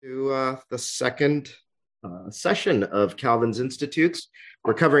to the second session of Calvin's Institutes.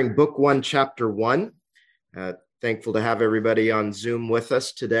 We're covering Book 1, Chapter 1. Thankful to have everybody on Zoom with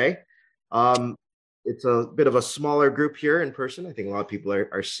us today. It's a bit of a smaller group here in person. I think a lot of people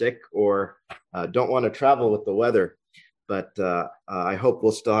are sick or don't want to travel with the weather, but I hope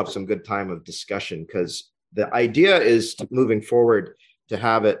we'll still have some good time of discussion, because the idea is moving forward to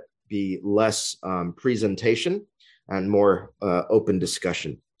have it be less presentation and more open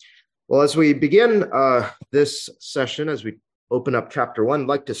discussion. Well, as we begin this session, as we open up chapter 1, I'd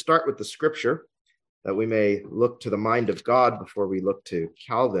like to start with the scripture that we may look to the mind of God before we look to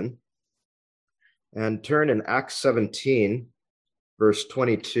Calvin, and turn in Acts 17, verse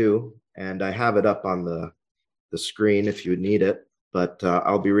 22, and I have it up on the screen if you need it, but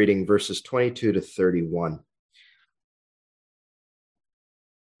I'll be reading verses 22 to 31.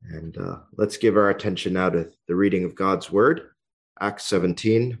 And let's give our attention now to the reading of God's word, Acts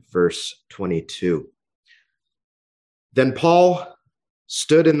 17, verse 22. Then Paul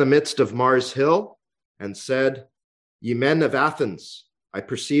stood in the midst of Mars Hill and said, "Ye men of Athens, I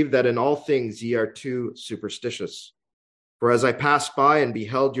perceive that in all things ye are too superstitious. For as I passed by and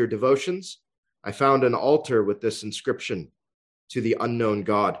beheld your devotions, I found an altar with this inscription, To the unknown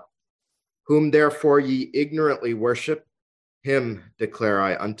God. Whom therefore ye ignorantly worship, him declare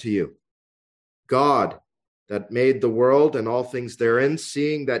I unto you. God, that made the world and all things therein,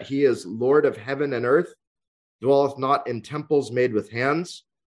 seeing that he is Lord of heaven and earth, dwelleth not in temples made with hands,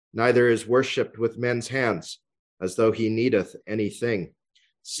 neither is worshipped with men's hands, as though he needeth anything,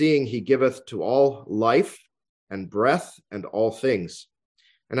 seeing he giveth to all life and breath and all things,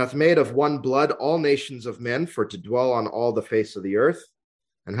 and hath made of one blood all nations of men for to dwell on all the face of the earth,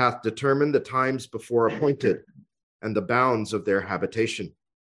 and hath determined the times before appointed, and the bounds of their habitation,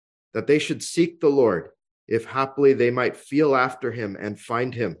 that they should seek the Lord, if haply they might feel after him and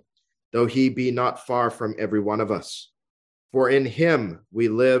find him, though he be not far from every one of us. For in him we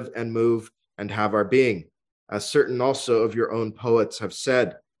live and move and have our being, as certain also of your own poets have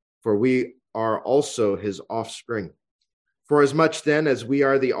said, for we are also his offspring. For as much then as we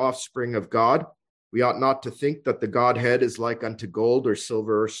are the offspring of God, we ought not to think that the Godhead is like unto gold or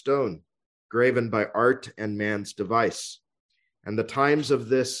silver or stone, graven by art and man's device. And the times of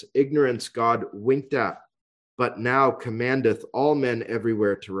this ignorance God winked at, but now commandeth all men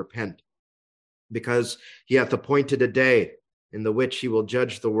everywhere to repent, because he hath appointed a day in the which he will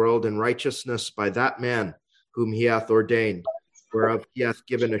judge the world in righteousness by that man whom he hath ordained, whereof he hath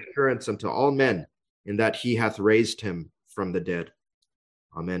given assurance unto all men, in that he hath raised him from the dead.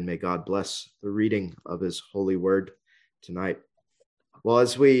 Amen. May God bless the reading of his holy word tonight. Well,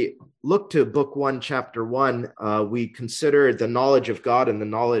 as we look to Book 1, Chapter 1, we consider the knowledge of God and the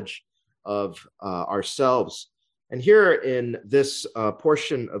knowledge of ourselves. And here in this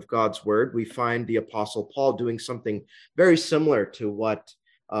portion of God's word, we find the Apostle Paul doing something very similar to what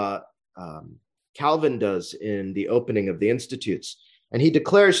Calvin does in the opening of the Institutes. And he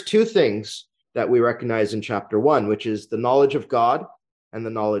declares two things that we recognize in chapter 1, which is the knowledge of God and the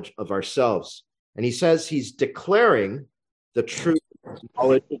knowledge of ourselves. And he says he's declaring the true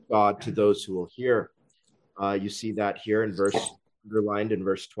knowledge of God to those who will hear. You see that here in underlined in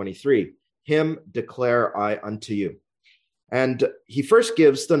verse 23. Him declare I unto you. And he first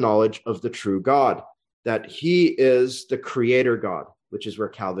gives the knowledge of the true God, that he is the creator God, which is where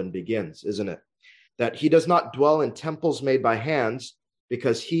Calvin begins, isn't it? That he does not dwell in temples made by hands,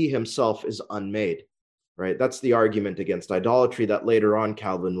 because he himself is unmade, right? That's the argument against idolatry that later on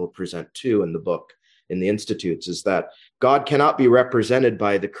Calvin will present too in the book, in the Institutes, is that God cannot be represented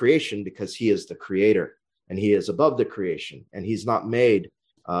by the creation because he is the creator and he is above the creation, and he's not made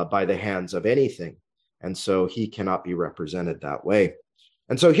by the hands of anything. And so he cannot be represented that way.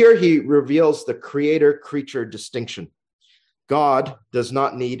 And so here he reveals the creator-creature distinction. God does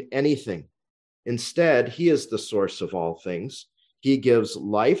not need anything. Instead, he is the source of all things. He gives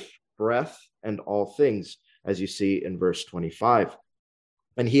life, breath, and all things, as you see in verse 25.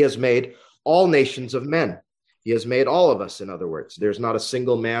 And he has made all nations of men. He has made all of us, in other words. There's not a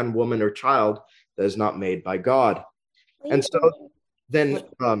single man, woman, or child that is not made by God. And so then,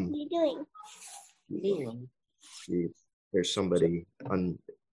 What are you doing? see, there's somebody on,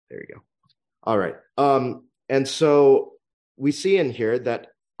 there you go. All right. And so we see in here that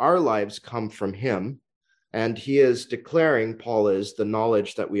our lives come from him, and he is declaring, Paul is, the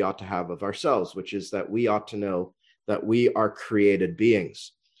knowledge that we ought to have of ourselves, which is that we ought to know that we are created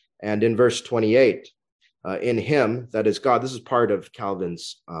beings. And in verse 28, in him, that is God, this is part of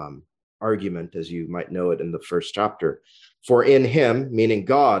Calvin's argument, as you might know it in the first chapter. For in him, meaning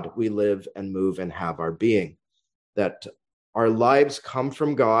God, we live and move and have our being. That Our lives come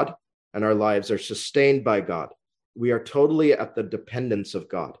from God, and our lives are sustained by God. We are totally at the dependence of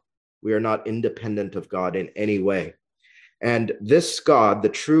God. We are not independent of God in any way. And this God, the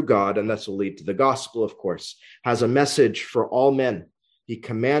true God, and this will lead to the gospel, of course, has a message for all men. He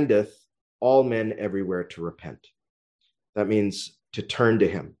commandeth all men everywhere to repent. That means to turn to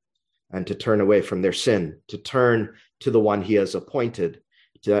him and to turn away from their sin, to turn to the one he has appointed,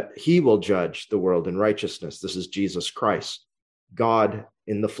 that he will judge the world in righteousness. This is Jesus Christ, God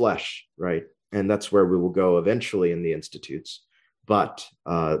in the flesh, right? And that's where we will go eventually in the Institutes, but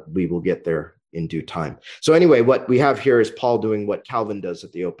we will get there in due time. So anyway, what we have here is Paul doing what Calvin does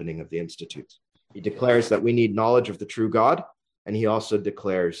at the opening of the Institutes. He declares that we need knowledge of the true God, and he also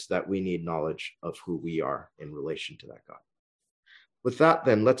declares that we need knowledge of who we are in relation to that God. With that,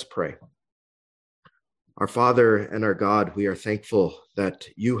 then, let's pray. Our Father and our God, we are thankful that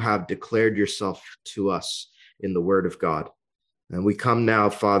you have declared yourself to us in the Word of God. And we come now,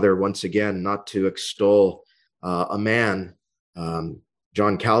 Father, once again, not to extol a man,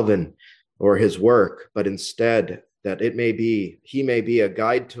 John Calvin, or his work, but instead that he may be a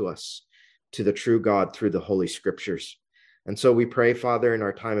guide to us to the true God through the Holy Scriptures. And so we pray, Father, in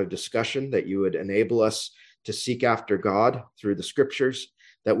our time of discussion, that you would enable us to seek after God through the Scriptures,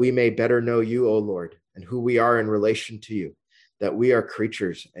 that we may better know you, O Lord, and who we are in relation to you, that we are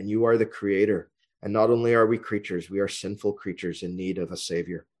creatures and you are the Creator. And not only are we creatures, we are sinful creatures in need of a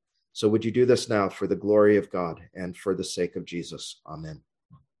Savior. So would you do this now for the glory of God and for the sake of Jesus? Amen.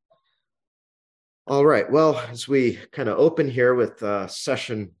 All right, well, as we kind of open here with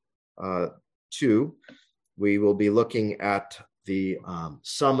session 2, we will be looking at the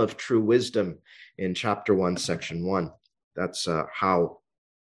sum of true wisdom in chapter 1, section 1. That's how,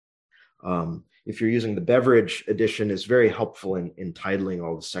 if you're using the Beveridge edition, is very helpful in titling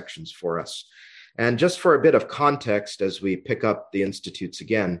all the sections for us. And just for a bit of context, as we pick up the Institutes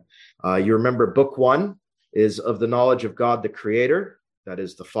again, you remember book 1 is of the knowledge of God, the Creator. That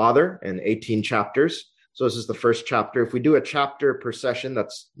is the Father, and 18 chapters. So this is the first chapter. If we do a chapter per session,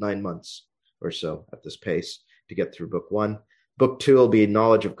 that's 9 months or so at this pace to get through book 1. Book 2 will be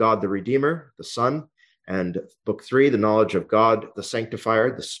knowledge of God, the Redeemer, the Son. And book 3, the knowledge of God, the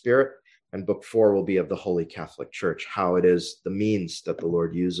Sanctifier, the Spirit. And book 4 will be of the Holy Catholic Church, how it is the means that the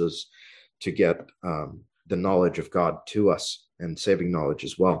Lord uses to get the knowledge of God to us, and saving knowledge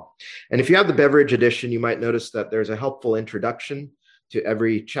as well. And if you have the Beveridge edition, you might notice that there's a helpful introduction to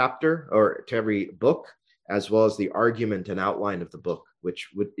every chapter or to every book, as well as the argument and outline of the book,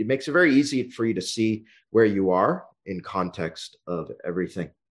 it makes it very easy for you to see where you are in context of everything.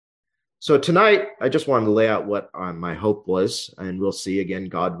 So tonight, I just wanted to lay out what my hope was, and we'll see again,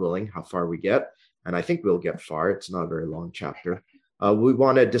 God willing, how far we get. And I think we'll get far. It's not a very long chapter. We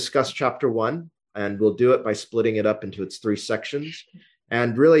want to discuss chapter 1, and we'll do it by splitting it up into its 3 sections.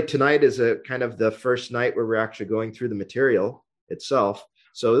 And really tonight is a kind of the first night where we're actually going through the material itself.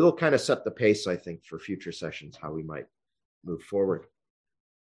 So it'll kind of set the pace, I think, for future sessions, how we might move forward.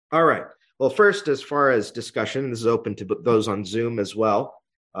 All right. Well, first, as far as discussion, this is open to those on Zoom as well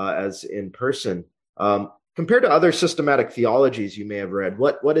as in person. Compared to other systematic theologies you may have read,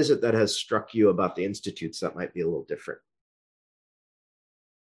 what is it that has struck you about the Institutes that might be a little different?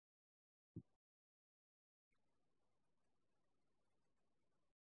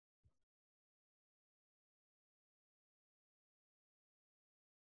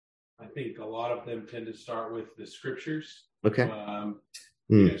 I think a lot of them tend to start with the scriptures. Okay.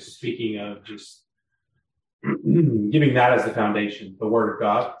 Speaking of just giving that as the foundation, the Word of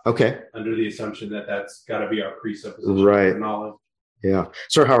God. Okay. Under the assumption that that's got to be our presupposition right. for knowledge. Yeah.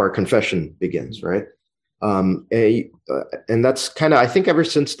 So how our confession begins, right? And that's kind of, I think ever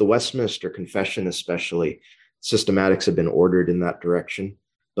since the Westminster Confession, especially, systematics have been ordered in that direction.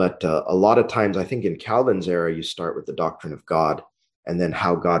 But a lot of times, I think in Calvin's era, you start with the doctrine of God, and then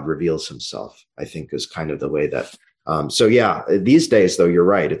how God reveals himself, I think, is kind of the way that. So yeah, these days, though, you're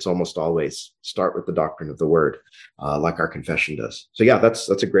right. It's almost always start with the doctrine of the Word, like our confession does. So yeah, that's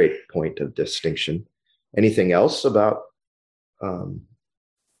a great point of distinction. Anything else about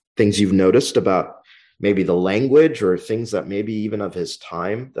things you've noticed about maybe the language or things that maybe even of his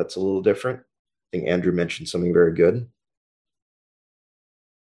time that's a little different? I think Andrew mentioned something very good.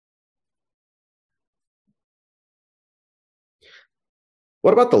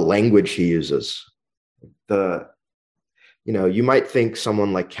 What about the language he uses? You might think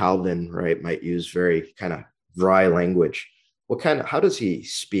someone like Calvin, right, might use very kind of dry language. How does he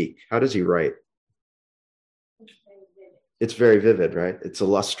speak? How does he write? It's very vivid, right? It's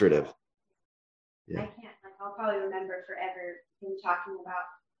illustrative. Yeah. I'll probably remember forever him talking about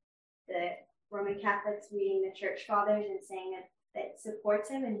Roman Catholics reading the church fathers and saying that supports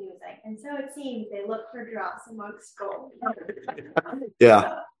him, and he was like, and so it seems they look for dross amongst gold.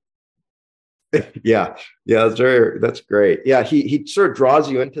 Yeah. Yeah. Yeah. That's great. Yeah. He sort of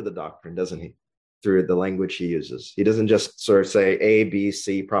draws you into the doctrine, doesn't he? Through the language he uses. He doesn't just sort of say A, B,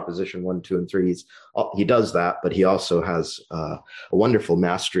 C, proposition 1, 2, and 3. He does that, but he also has a wonderful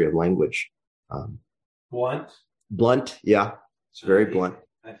mastery of language. Blunt. Yeah. It's very blunt.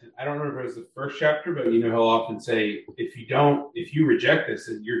 I don't remember if it was the first chapter, but he'll often say, if you reject this,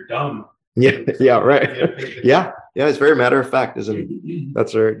 then you're dumb. Yeah. Yeah. Right. Yeah. Yeah. It's very matter of fact, isn't it?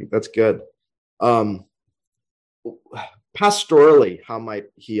 That's good. Pastorally, how might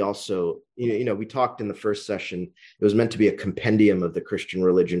he also, we talked in the first session, it was meant to be a compendium of the Christian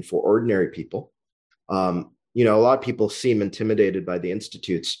religion for ordinary people. A lot of people seem intimidated by the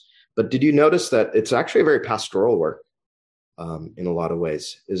institutes, but did you notice that it's actually a very pastoral work in a lot of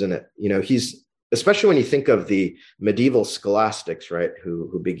ways, isn't it? He's, especially when you think of the medieval scholastics, right,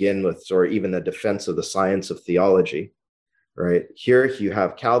 who begin with, or even the defense of the science of theology, right? Here you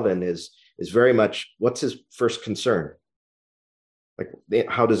have Calvin is very much, what's his first concern? Like,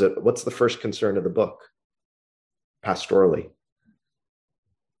 what's the first concern of the book? Pastorally.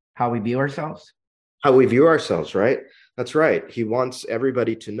 How we view ourselves. How we view ourselves, right? That's right. He wants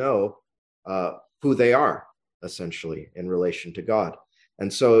everybody to know who they are, essentially, in relation to God.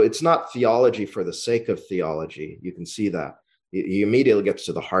 And so it's not theology for the sake of theology. You can see that. He immediately gets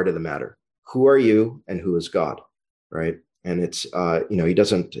to the heart of the matter. Who are you and who is God, right? And it's, he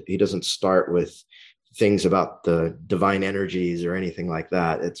doesn't start with things about the divine energies or anything like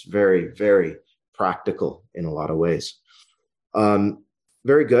that. It's very, very practical in a lot of ways.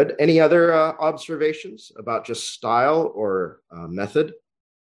 Very good. Any other observations about just style or method?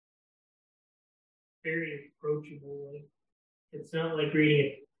 Very approachable. It's not like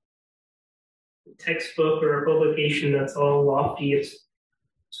reading a textbook or a publication that's all lofty. It's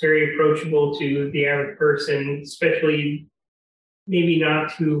very approachable to the average person, especially maybe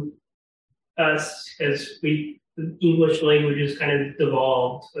not to us, as the English language has kind of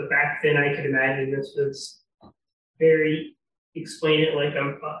devolved. But back then, I could imagine this was very, explain it like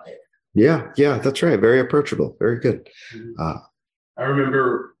I'm 5. Yeah, that's right. Very approachable. Very good. I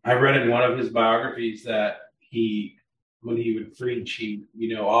remember I read in one of his biographies that when he would preach, he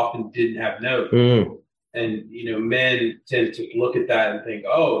often didn't have notes. And men tend to look at that and think,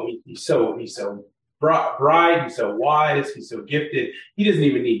 oh, he's so bright, he's so wise, he's so gifted, he doesn't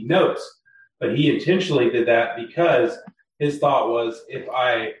even need notes. But he intentionally did that because his thought was, if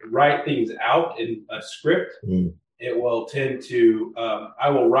I write things out in a script, it will tend to,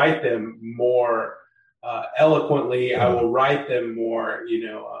 I will write them more eloquently. I will write them more,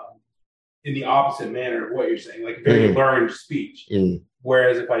 in the opposite manner of what you're saying, like a very learned speech.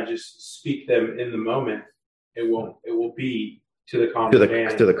 Whereas if I just speak them in the moment, it will be to the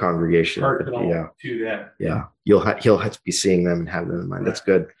congregation. To the congregation. To them. Yeah. He'll be seeing them and have them in mind. That's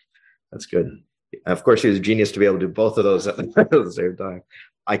good. That's good. Of course, he was a genius to be able to do both of those at the same time.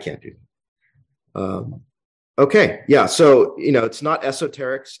 I can't do that. Okay. Yeah. So, it's not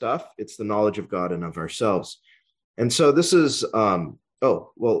esoteric stuff. It's the knowledge of God and of ourselves. And so this is, hold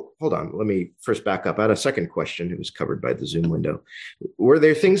on. Let me first back up. I had a second question. It was covered by the Zoom window. Were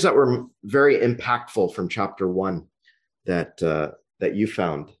there things that were very impactful from chapter 1 that you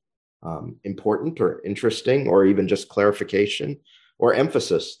found important or interesting, or even just clarification or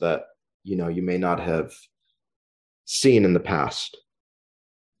emphasis that, you may not have seen in the past?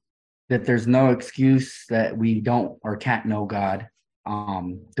 That there's no excuse that we don't or can't know God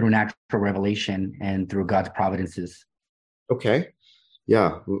through natural revelation and through God's providences. Okay.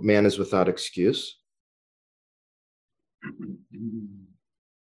 Yeah. Man is without excuse.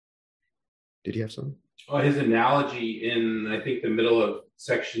 Did he have something? Well, his analogy in, I think, the middle of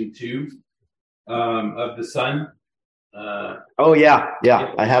section 2 of the sun.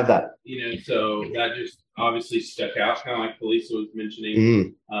 Yeah, I have that. So that just obviously stuck out, kind of like Felisa was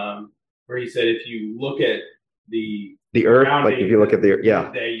mentioning, where he said, if you look at the earth, like if you look at the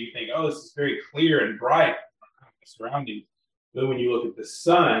earth, day, you think, oh, this is very clear and bright surroundings. But when you look at the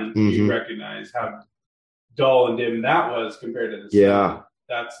sun, you recognize how dull and dim that was compared to the sun. Yeah,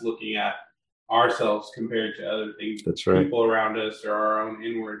 that's looking at ourselves compared to other things. That's right. People around us or our own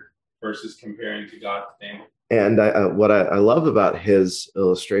inward versus comparing to God's family. And what I love about his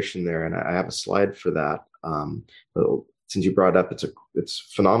illustration there, and I have a slide for that. Since you brought it up, it's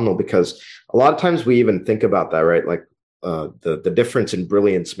phenomenal, because a lot of times we even think about that, right? Like the difference in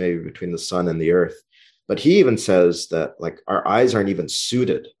brilliance maybe between the sun and the earth. But he even says that, like, our eyes aren't even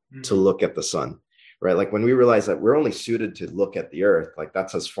suited to look at the sun, right? Like when we realize that we're only suited to look at the earth, like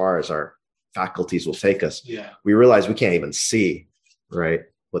that's as far as our faculties will take us. Yeah. We realize we can't even see, right,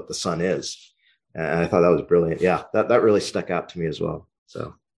 what the sun is. And I thought that was brilliant. Yeah, that really stuck out to me as well.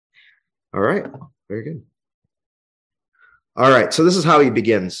 So, all right, very good. All right, so this is how he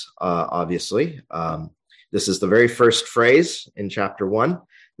begins, obviously. This is the very first phrase in chapter 1.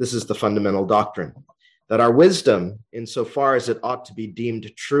 This is the fundamental doctrine, that our wisdom, insofar as it ought to be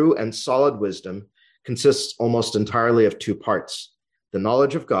deemed true and solid wisdom, consists almost entirely of two parts, the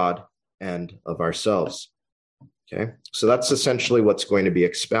knowledge of God and of ourselves. Okay, so that's essentially what's going to be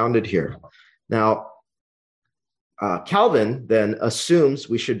expounded here. Now, Calvin then assumes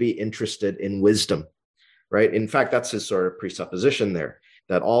we should be interested in wisdom, right? In fact, that's his sort of presupposition there,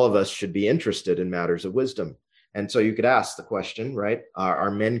 that all of us should be interested in matters of wisdom. And so you could ask the question, right?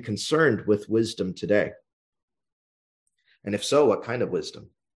 Are men concerned with wisdom today? And if so, what kind of wisdom?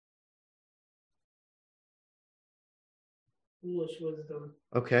 Foolish wisdom.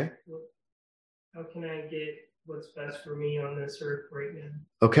 Okay. How can I get what's best for me on this earth right now?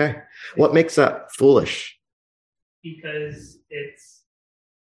 Okay. What makes that foolish? Because it's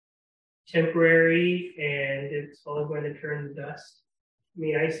temporary and it's all going to turn to dust. I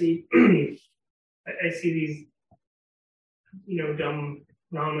mean, I see these, dumb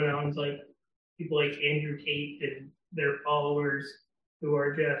phenomenons like people like Andrew Tate and their followers who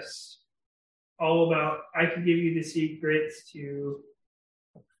are just all about, I can give you the secrets to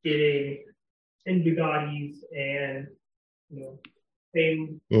getting in Bugattis and,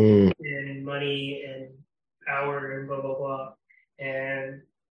 fame and money and power and blah, blah, blah. And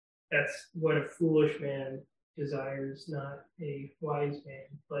that's what a foolish man desires, not a wise man.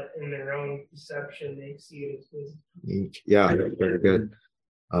 But in their own perception, they see it as wisdom. Yeah, very good.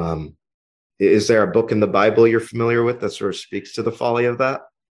 Is there a book in the Bible you're familiar with that sort of speaks to the folly of that?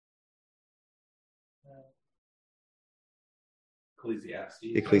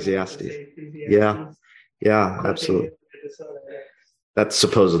 Ecclesiastes. Yeah, absolutely. That's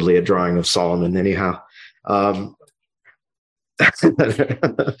supposedly a drawing of Solomon anyhow.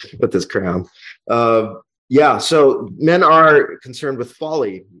 With his crown. Yeah, so men are concerned with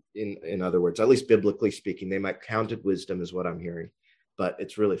folly, in other words, at least biblically speaking. They might count it wisdom is what I'm hearing, but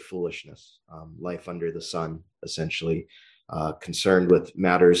it's really foolishness, life under the sun, essentially, concerned with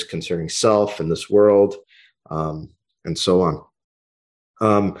matters concerning self and this world, and so on.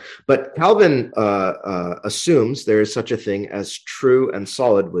 But Calvin assumes there is such a thing as true and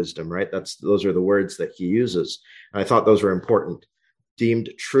solid wisdom, right? Those are the words that he uses. And I thought those were important. Deemed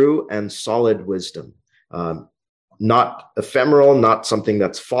true and solid wisdom, not ephemeral, not something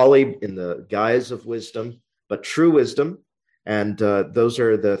that's folly in the guise of wisdom, but true wisdom. And those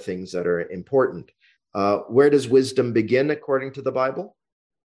are the things that are important. Where does wisdom begin according to the Bible?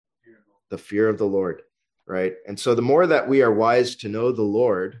 The fear of the Lord. Right. And so the more that we are wise to know the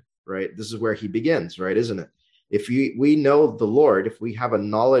Lord, right, this is where he begins, right, isn't it? If we know the Lord, if we have a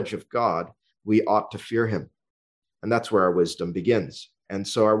knowledge of God, we ought to fear him. And that's where our wisdom begins. And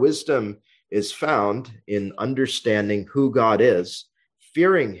so our wisdom is found in understanding who God is,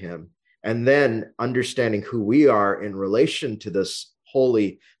 fearing him, and then understanding who we are in relation to this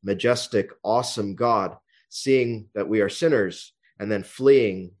holy, majestic, awesome God, seeing that we are sinners, and then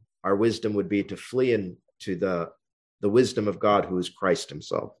fleeing. Our wisdom would be to flee into the wisdom of God, who is Christ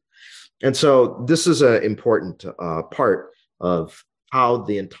himself. And so this is an important part of how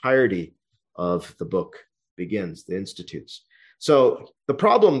the entirety of the book begins, the Institutes. So the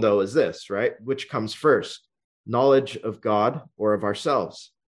problem, though, is this, right? Which comes first, knowledge of God or of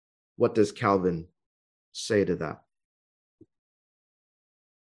ourselves? What does Calvin say to that?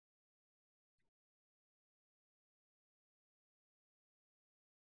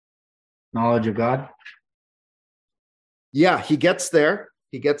 Knowledge of God. Yeah, he gets there.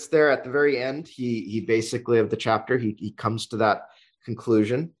 He gets there at the very end. He basically, of the chapter, he comes to that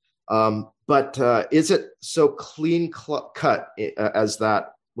conclusion. But is it so clean cut as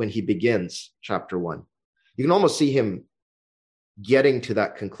that when he begins chapter 1? You can almost see him getting to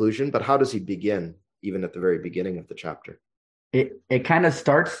that conclusion, but how does he begin, even at the very beginning of the chapter? It kind of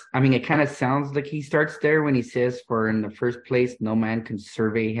starts, it kind of sounds like he starts there when he says, for in the first place, no man can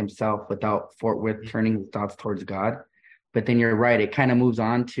survey himself without forthwith turning his thoughts towards God. But then you're right, it kind of moves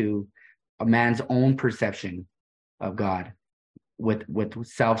on to a man's own perception of God with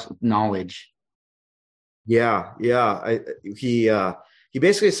self-knowledge. Yeah. He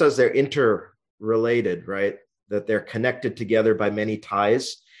basically says they're interrelated, right? That they're connected together by many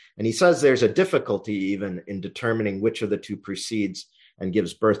ties. And he says there's a difficulty even in determining which of the two precedes and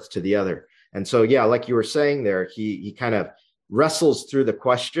gives birth to the other. And so, yeah, like you were saying there, he kind of wrestles through the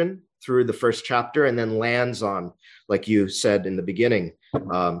question through the first chapter and then lands on, like you said in the beginning,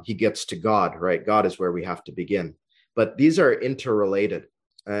 he gets to God, right? God is where we have to begin. But these are interrelated.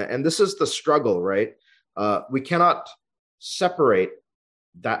 And this is the struggle, right? We cannot separate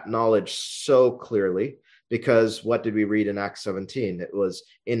that knowledge so clearly, because what did we read in Acts 17? It was,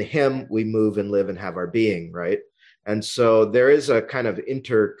 in him we move and live and have our being, right? And so there is a kind of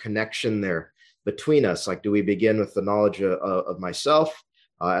interconnection there between us. Like, do we begin with the knowledge of myself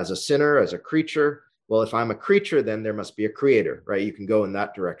as a sinner, as a creature? Well, if I'm a creature, then there must be a creator, right? You can go in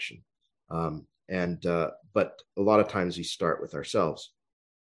that direction. But a lot of times we start with ourselves.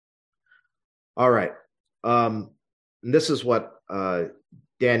 All right. This is what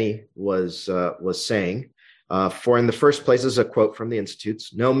Danny was saying. For in the first place, is a quote from the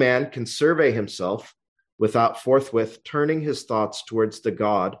Institutes: "No man can survey himself without forthwith turning his thoughts towards the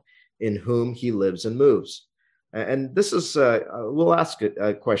God in whom he lives and moves." And this is, we'll ask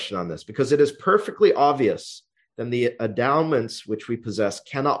a question on this, because it is perfectly obvious that the endowments which we possess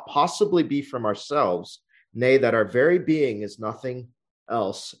cannot possibly be from ourselves, nay, that our very being is nothing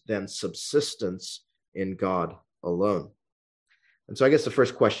else than subsistence in God alone. And so I guess the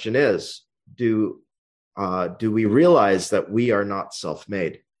first question is, do we realize that we are not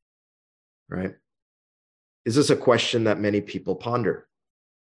self-made, right? Is this a question that many people ponder?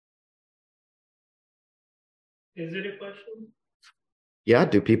 Is it a question? Yeah,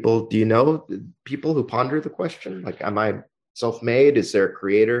 do you know people who ponder the question? Like, am I self-made? Is there a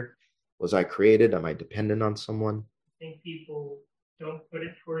creator? Was I created? Am I dependent on someone? I think people don't put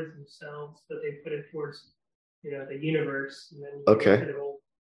it towards themselves, but they put it towards, the universe. And then you Okay. get the whole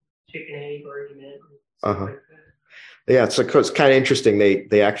chicken egg argument. Like that. Yeah, so it's kind of interesting.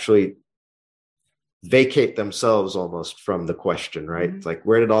 They actually vacate themselves almost from the question, right? Mm-hmm. It's like,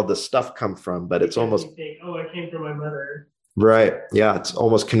 where did all this stuff come from? But it's almost, you think, I came from my mother. Right. Yeah, it's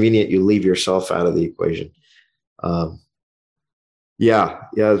almost convenient you leave yourself out of the equation. Yeah,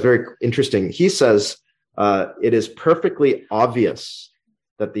 it's very interesting. He says, it is perfectly obvious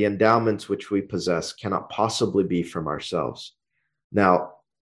that the endowments which we possess cannot possibly be from ourselves. Now,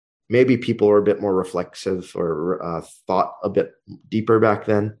 maybe people were a bit more reflexive or thought a bit deeper back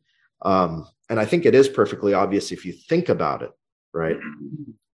then. And I think it is perfectly obvious if you think about it, right?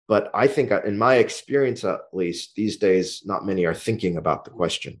 But I think, in my experience at least, these days, not many are thinking about the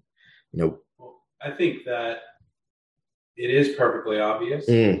question. Well, I think that it is perfectly obvious.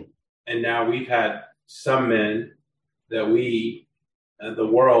 And now we've had some men that the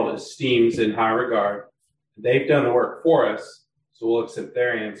world esteems in high regard. They've done the work for us, so we'll accept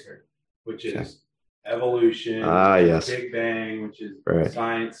their answer, which is evolution, yes. Big Bang, which is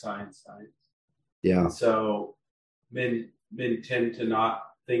science. Yeah. And so men tend to not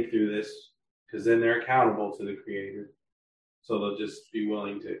think through this, because then they're accountable to the creator. So they'll just be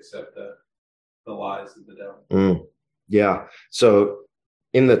willing to accept the lies of the devil. Yeah. So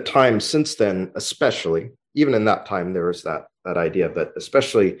in the time since then, especially, even in that time, there was that idea, but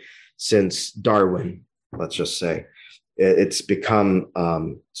especially since Darwin, let's just say, it's become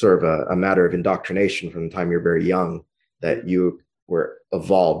sort of a matter of indoctrination from the time you're very young, that you were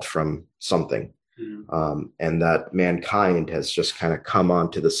evolved from something. And that mankind has just kind of come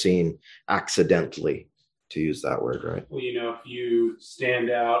onto the scene accidentally, to use that word, right? Well, if you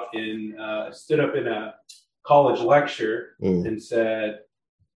stood up in a college lecture and said,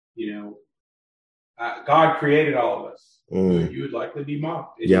 God created all of us, you would likely be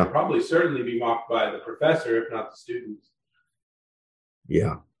mocked. And you'd probably certainly be mocked by the professor, if not the students.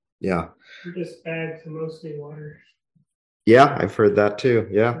 Yeah. Just bags of mostly water. Yeah, I've heard that too.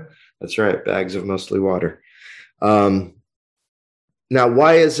 Yeah, that's right. Bags of mostly water. Now,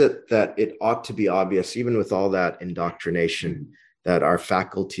 why is it that it ought to be obvious, even with all that indoctrination, that our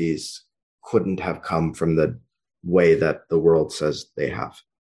faculties couldn't have come from the way that the world says they have?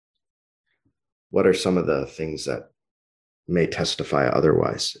 What are some of the things that may testify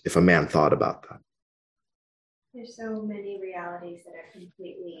otherwise, if a man thought about that? There's so many realities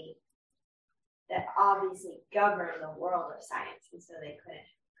that obviously govern the world of science, and so they couldn't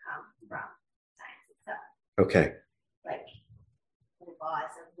come from science itself. Okay. Like the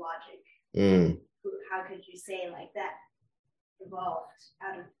laws of logic. How could you say like that evolved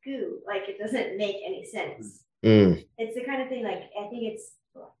out of goo? Like, it doesn't make any sense. It's the kind of thing, like, I think it's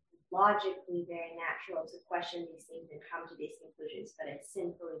logically very natural to question these things and come to these conclusions, but it's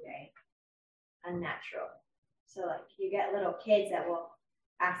sinfully very unnatural. So like, you get little kids that will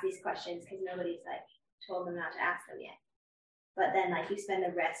ask these questions because nobody's like told them not to ask them yet. But then like, you spend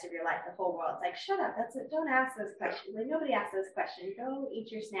the rest of your life, the whole world's like, shut up, that's it, don't ask those questions. Like, nobody asks those questions. Go eat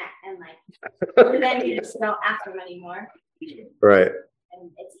your snack, and like, then you just don't ask them anymore. Right.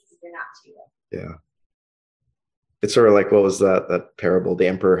 and it's easier not to. Yeah. It's sort of like, what was that parable? The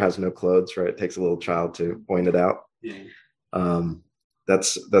emperor has no clothes, right? It takes a little child to point it out. Yeah.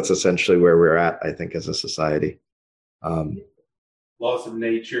 That's essentially where we're at, I think, as a society. Laws of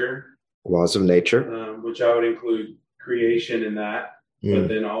nature. Laws of nature. Which I would include creation in that, Mm. but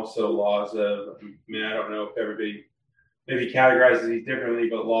then also laws of, I don't know if everybody maybe categorizes these differently,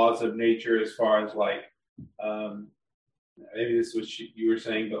 but laws of nature as far as like, maybe this is what you were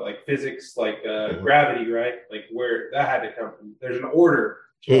saying, but like physics, like gravity, right? Like where that had to come from. There's an order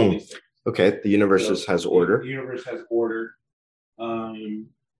to all these things. Okay, the universe has order. The universe has order.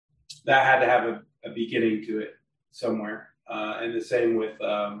 That had to have a beginning to it somewhere. And the same with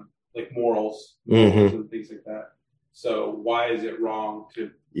like morals and things like that. So why is it wrong to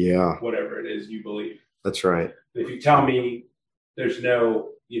whatever it is you believe? That's right. If you tell me there's no,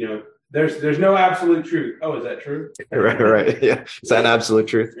 there's no absolute truth. Oh, is that true? Right. Yeah. Is that an absolute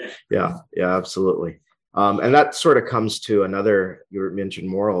truth? Yeah, absolutely. And that sort of comes to another, you mentioned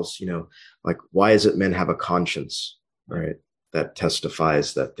morals, like why is it men have a conscience, right? That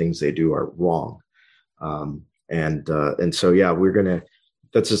testifies that things they do are wrong. And so,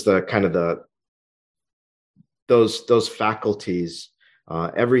 that's just the kind of those faculties,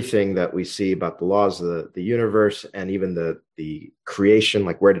 everything that we see about the laws of the universe and even the creation,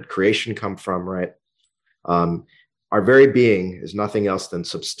 like where did creation come from, right? Our very being is nothing else than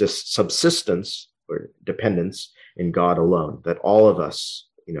subsistence or dependence in God alone, that all of us,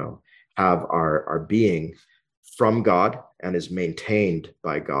 have our being from God and is maintained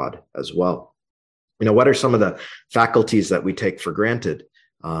by God as well. What are some of the faculties that we take for granted,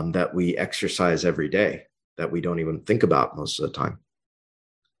 that we exercise every day, that we don't even think about most of the time?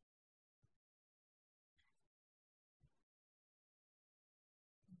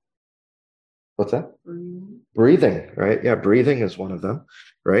 What's that? Breathing, right? Yeah, breathing is one of them,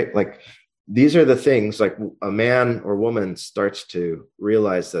 right? Like these are the things, like a man or woman starts to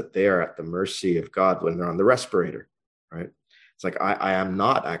realize that they are at the mercy of God when they're on the respirator, right? It's like, I am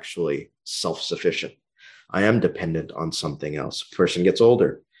not actually self-sufficient. I am dependent on something else. Person gets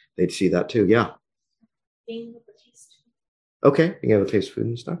older, they'd see that too. Yeah. Being able to taste. Okay, being able to taste food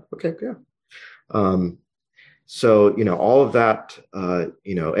and stuff. Okay, yeah. So, all of that,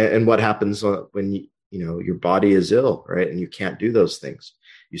 and what happens when, your body is ill, right? And you can't do those things.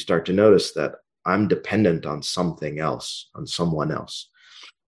 You start to notice that I'm dependent on something else, on someone else.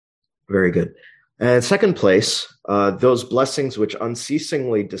 Very good. And second place, those blessings which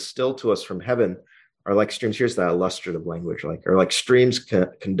unceasingly distill to us from heaven are like streams. Here's that illustrative language, are like streams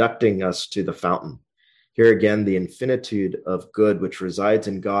conducting us to the fountain. Here again, the infinitude of good which resides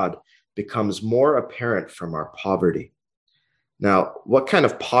in God becomes more apparent from our poverty. Now, what kind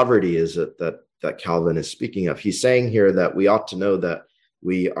of poverty is it that Calvin is speaking of? He's saying here that we ought to know that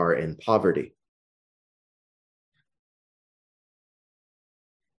we are in poverty.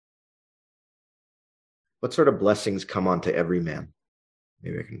 What sort of blessings come onto every man?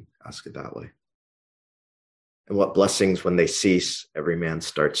 Maybe I can ask it that way. And what blessings, when they cease, every man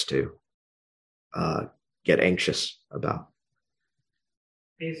starts to get anxious about?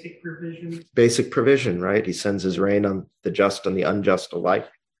 Basic provision, right? He sends his rain on the just and the unjust alike.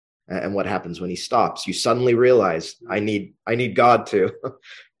 And what happens when he stops? You suddenly realize, I need God to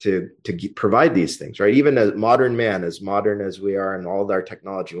provide these things, right? Even as modern man, as modern as we are in all of our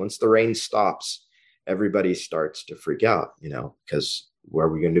technology, once the rain stops, everybody starts to freak out, because what are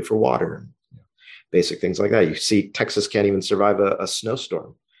we going to do for water? Basic things like that. You see, Texas can't even survive a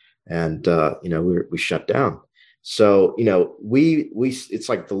snowstorm, and we shut down. So it's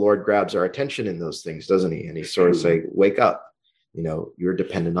like the Lord grabs our attention in those things, doesn't he? And he sort of say, "Wake up! You're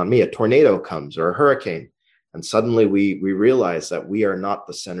dependent on me." A tornado comes or a hurricane, and suddenly we realize that we are not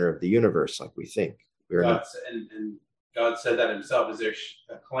the center of the universe like we think. We're not. And God said that himself. Is there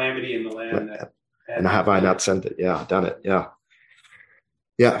a calamity in the land? And have I not sent it? Yeah, done it. Yeah.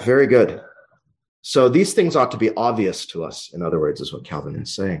 Very good. So these things ought to be obvious to us, in other words, is what Calvin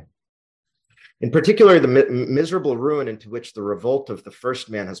is saying. In particular, the miserable ruin into which the revolt of the first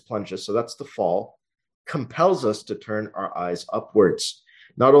man has plunged us, so that's the fall, compels us to turn our eyes upwards.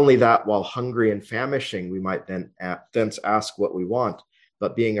 Not only that, while hungry and famishing, we might thence ask what we want,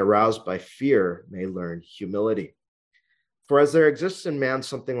 but being aroused by fear may learn humility. For as there exists in man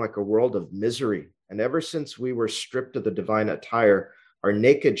something like a world of misery, and ever since we were stripped of the divine attire, our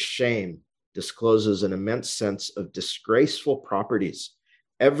naked shame discloses an immense sense of disgraceful properties,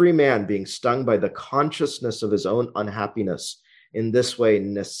 every man being stung by the consciousness of his own unhappiness, in this way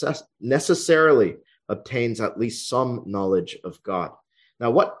necessarily obtains at least some knowledge of God.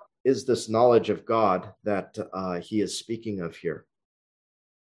 Now, what is this knowledge of God that he is speaking of here?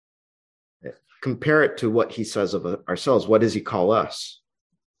 Compare it to what he says of ourselves. What does he call us?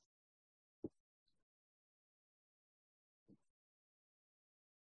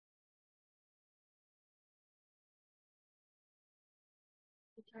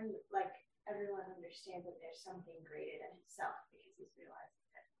 Trying to, like, everyone understands that there's something greater than himself because he's realizing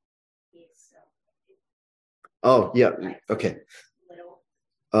that he's so. Oh, yeah. Okay.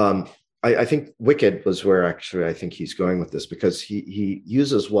 I think wicked was where actually I think he's going with this, because he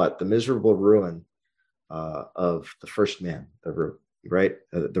uses what? The miserable ruin of the first man, right?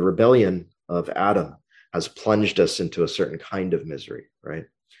 The rebellion of Adam has plunged us into a certain kind of misery, right?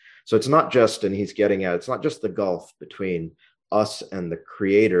 So it's not just, and he's getting at, it's not just the gulf between us and the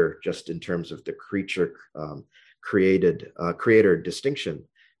creator, just in terms of the creature creator distinction.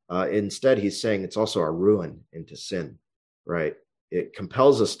 Instead, he's saying it's also our ruin into sin, right? It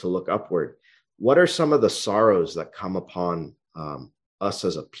compels us to look upward. What are some of the sorrows that come upon us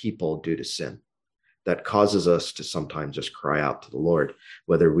as a people due to sin that causes us to sometimes just cry out to the Lord,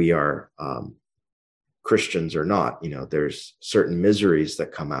 whether we are Christians or not? There's certain miseries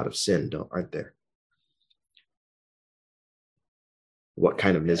that come out of sin, aren't there? What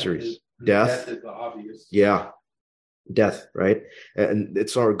kind of miseries? Death is the obvious. Yeah. Death, right? And it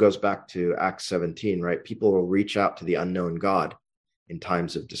sort of goes back to Acts 17, right? People will reach out to the unknown God in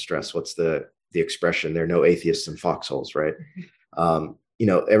times of distress. What's the expression? There are no atheists in foxholes, right?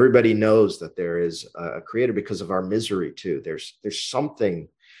 Everybody knows that there is a creator because of our misery too. There's something,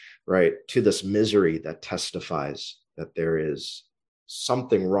 right, to this misery that testifies that there is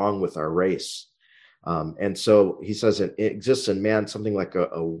something wrong with our race. And so he says it exists in man something like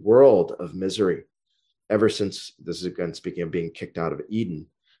a world of misery ever since, this is again speaking of being kicked out of Eden,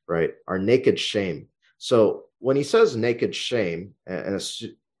 right? Our naked shame. So when he says naked shame, and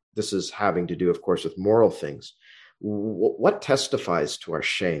this is having to do, of course, with moral things, what testifies to our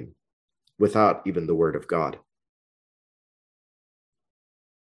shame without even the word of God?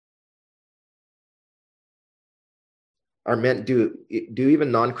 Are men, do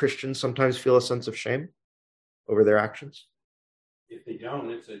even non-Christians sometimes feel a sense of shame over their actions? If they don't,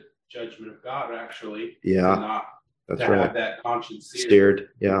 it's a judgment of God, actually. Yeah, that's to right. Have that conscience steered.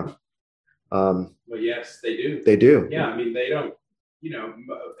 Yeah. But yes, they do. They do. Yeah, I mean, they don't.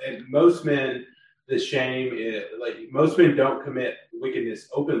 And most men, the shame is like most men don't commit wickedness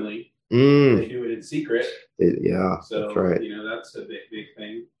openly. They do it in secret. Yeah, so that's right. That's a big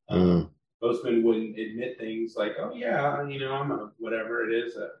thing. Most men wouldn't admit things like, "Oh yeah, I'm a whatever it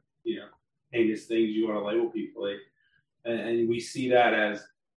is," heinous things you want to label people like, and we see that as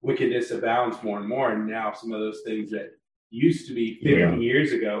wickedness abounds more and more. And now some of those things that used to be 50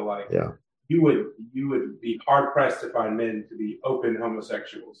 years ago, like you would be hard pressed to find men to be open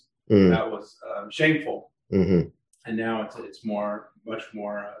homosexuals. That was shameful. And now it's much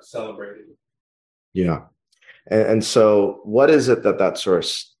more celebrated. Yeah. And so what is it that sort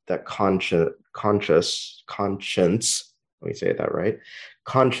of that conscience, let me say that right,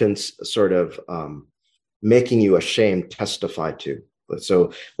 conscience sort of making you ashamed testify to?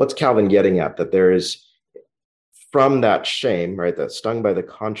 So what's Calvin getting at? That there is, from that shame, right, that's stung by the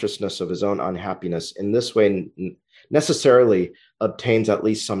consciousness of his own unhappiness, in this way necessarily obtains at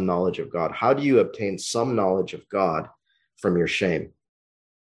least some knowledge of God. How do you obtain some knowledge of God from your shame?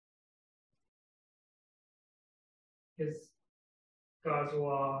 Because God's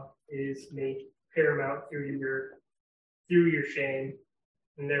law is made paramount through your shame,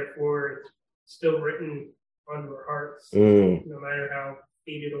 and therefore it's still written on your hearts, no matter how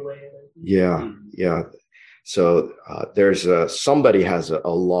faded away. Yeah. So there's somebody has a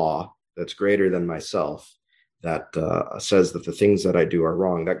law that's greater than myself that says that the things that I do are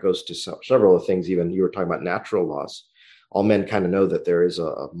wrong. That goes to several of the things. Even you were talking about natural laws. All men kind of know that there is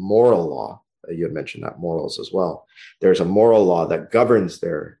a moral law. You had mentioned that, morals as well. There's a moral law that governs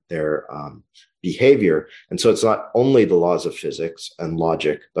their behavior. And so it's not only the laws of physics and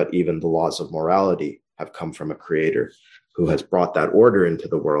logic, but even the laws of morality have come from a creator who has brought that order into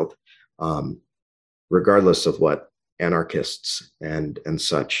the world, regardless of what anarchists and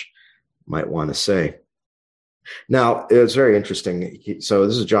such might want to say. Now, it's very interesting. So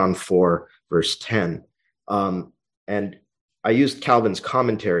this is John 4, verse 10. And I used Calvin's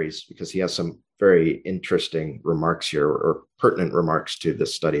commentaries because he has some very interesting remarks here, or pertinent remarks to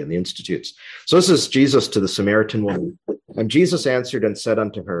this study in the Institutes. So this is Jesus to the Samaritan woman. And Jesus answered and said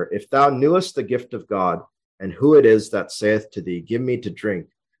unto her, If thou knewest the gift of God, and who it is that saith to thee, Give me to drink,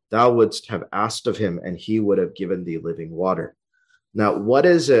 thou wouldst have asked of him, and he would have given thee living water. Now, what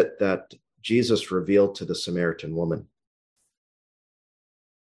is it that Jesus revealed to the Samaritan woman?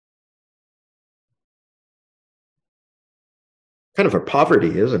 kind of a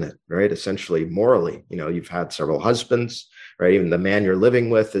poverty, isn't it? Right? Essentially, morally, you've had several husbands, right? Even the man you're living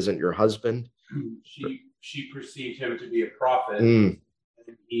with isn't your husband. She perceived him to be a prophet, and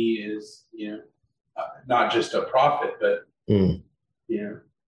he is, not just a prophet, but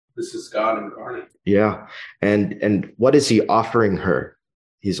this is God incarnate. Yeah, and what is he offering her?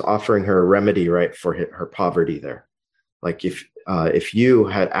 He's offering her a remedy, right, for her poverty there. Like if you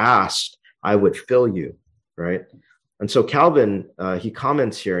had asked, I would fill you, right? And so Calvin, he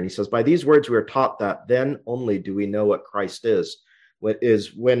comments here and he says, by these words, we are taught that then only do we know what Christ is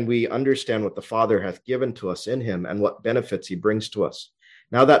when we understand what the Father hath given to us in him and what benefits he brings to us.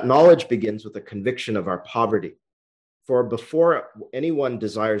 Now that knowledge begins with a conviction of our poverty. For before anyone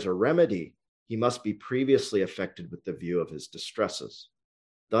desires a remedy, he must be previously affected with the view of his distresses.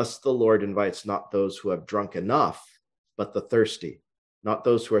 Thus the Lord invites not those who have drunk enough, but the thirsty, not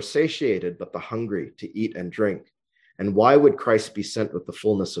those who are satiated, but the hungry to eat and drink. And why would Christ be sent with the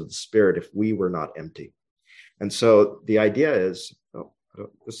fullness of the Spirit if we were not empty? And so the idea is,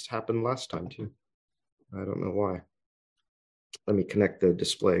 this happened last time too. I don't know why. Let me connect the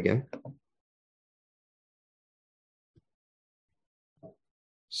display again.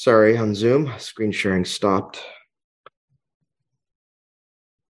 Sorry, on Zoom, screen sharing stopped.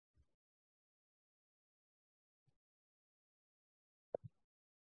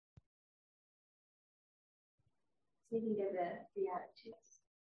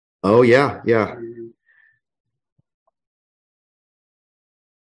 Oh, yeah.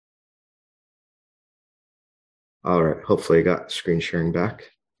 All right, hopefully I got screen sharing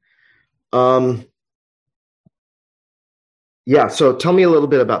back. Yeah, so tell me a little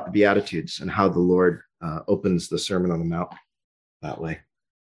bit about the Beatitudes and how the Lord opens the Sermon on the Mount that way.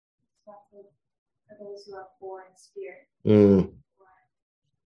 For those who are poor in spirit.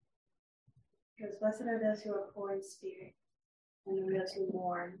 Because blessed are those who are poor in spirit, and those who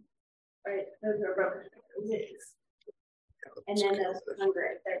mourn, right? Those who are broken. And then those who hunger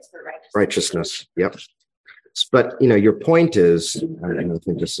and thirst for righteousness. Yep. But, your point is, and I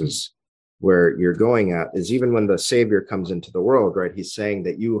think this is where you're going at, is even when the Savior comes into the world, right, he's saying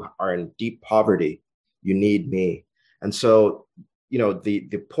that you are in deep poverty, you need me. And so,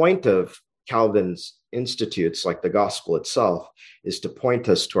 the point of Calvin's institutes, like the gospel itself, is to point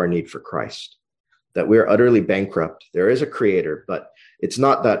us to our need for Christ, that we're utterly bankrupt. There is a creator, but it's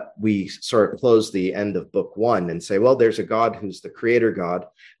not that we sort of close the end of book 1 and say, well, there's a God who's the creator God.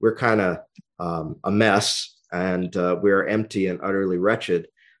 We're kind of a mess and we're empty and utterly wretched.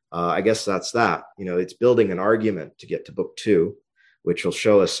 I guess that's that. It's building an argument to get to book 2, which will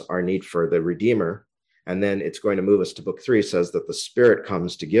show us our need for the Redeemer. And then it's going to move us to book 3, says that the Spirit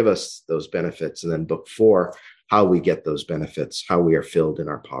comes to give us those benefits. And then book 4, how we get those benefits, how we are filled in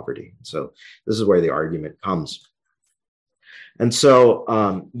our poverty. So this is where the argument comes. And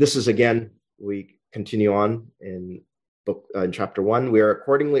so this is, again, we continue on in chapter 1. We are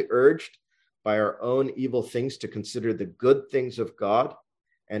accordingly urged by our own evil things to consider the good things of God.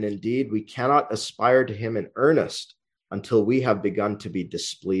 And indeed, we cannot aspire to him in earnest until we have begun to be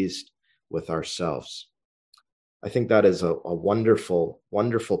displeased with ourselves. I think that is a wonderful,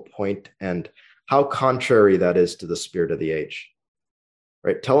 wonderful point, and how contrary that is to the spirit of the age.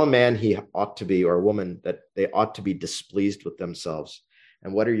 Right? Tell a man he ought to be, or a woman that they ought to be displeased with themselves.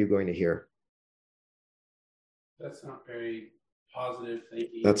 And what are you going to hear? That's not very positive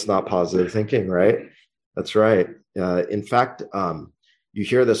thinking. That's not positive thinking, right? That's right. In fact, you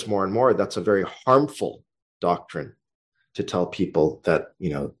hear this more and more. That's a very harmful doctrine to tell people that,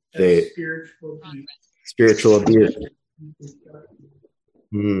 they spiritual abuse.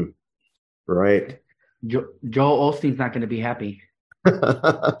 Right. Joel Osteen's not going to be happy.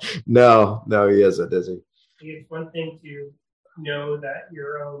 No, he isn't, is he? It's one thing to know that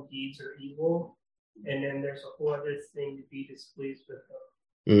your own deeds are evil, and then there's a whole other thing to be displeased with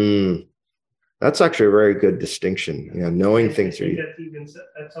them. That's actually a very good distinction. Knowing things are evil.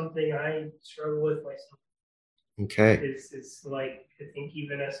 That's something I struggle with myself. Okay. It's like, I think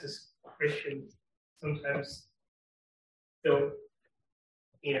even as a Christian, sometimes don't,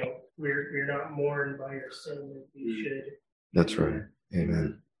 we're not mourned by our sin as we should. That's right.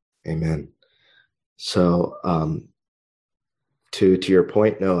 Amen. So, to your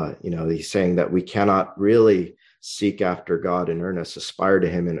point, Noah, he's saying that we cannot really seek after God in earnest, aspire to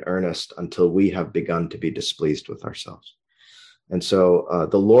him in earnest until we have begun to be displeased with ourselves. And so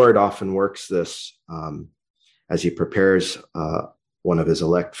the Lord often works this as he prepares one of his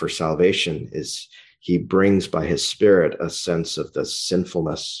elect for salvation, is he brings by his Spirit a sense of the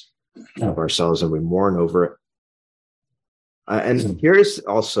sinfulness of ourselves, and we mourn over it. And here's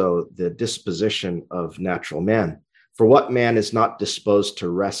also the disposition of natural man. For what man is not disposed to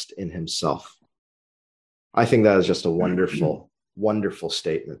rest in himself? I think that is just a wonderful, wonderful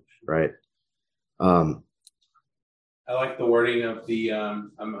statement, right? I like the wording of the, I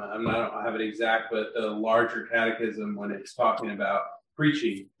don't have it exact, but the larger catechism when it's talking about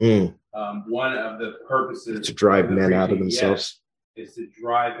preaching. One of the purposes to drive men out of themselves. Is to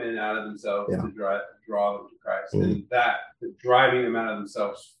drive men out of themselves, to draw them to Christ. And that, the driving them out of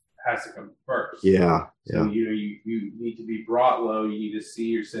themselves has to come first. Yeah. So, you need to be brought low. You need to see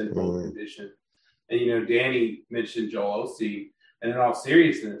your sinful condition. And, Danny mentioned Joel Osteen. And in all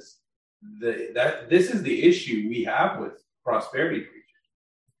seriousness, this is the issue we have with prosperity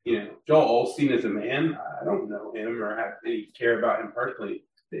preachers. Joel Osteen is a man. I don't know him or have any care about him personally.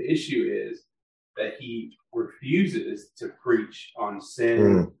 The issue is that he refuses to preach on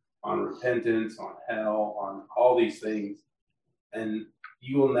sin, on repentance, on hell, on all these things. And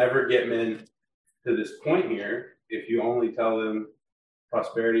you will never get men to this point here if you only tell them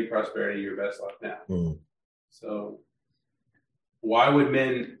prosperity, your best life now. So why would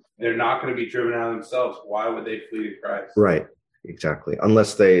men, they're not going to be driven out of themselves. Why would they flee to Christ? Right. Exactly.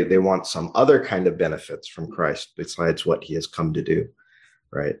 Unless they want some other kind of benefits from Christ besides what he has come to do.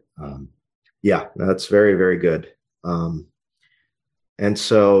 Right. That's very, very good. And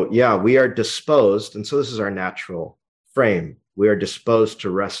so, we are disposed. And so this is our natural frame. We are disposed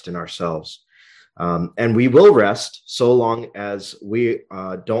to rest in ourselves. And we will rest so long as we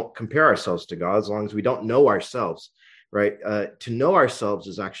don't compare ourselves to God, as long as we don't know ourselves. Right. To know ourselves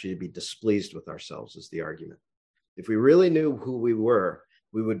is actually to be displeased with ourselves, is the argument. If we really knew who we were,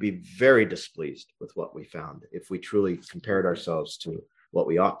 we would be very displeased with what we found if we truly compared ourselves to what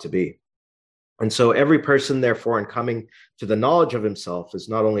we ought to be. And so every person, therefore, in coming to the knowledge of himself is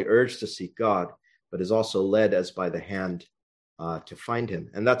not only urged to seek God, but is also led as by the hand to find him.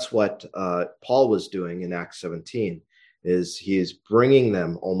 And that's what Paul was doing in Acts 17, is he is bringing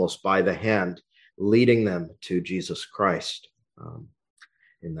them almost by the hand, leading them to Jesus Christ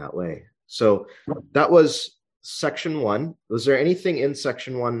in that way. So that was section 1. Was there anything in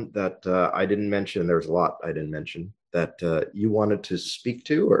section 1 that I didn't mention? There was a lot I didn't mention that you wanted to speak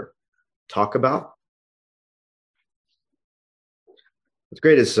to or talk about? What's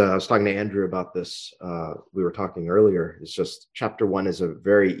great is I was talking to Andrew about this. We were talking earlier. It's just chapter 1 is a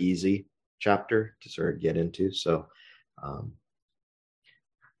very easy chapter to sort of get into. So, and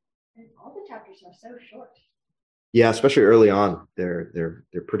all the chapters are so short. Yeah, especially early on, they're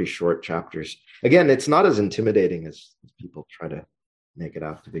pretty short chapters. Again, it's not as intimidating as people try to make it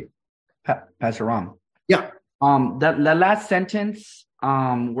out to be. Pastor Ron. Yeah. The last sentence,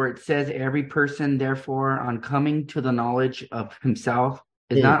 where it says, every person, therefore, on coming to the knowledge of himself,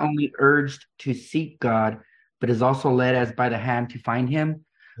 is not only urged to seek God, but is also led as by the hand to find him.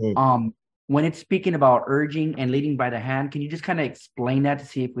 When it's speaking about urging and leading by the hand, can you just kind of explain that to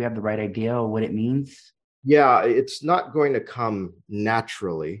see if we have the right idea of what it means? Yeah, it's not going to come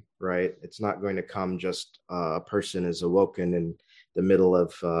naturally, right? It's not going to come just a person is awoken in the middle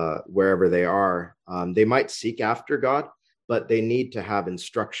of wherever they are. They might seek after God, but they need to have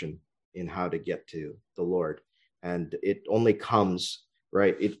instruction in how to get to the Lord. And it only comes,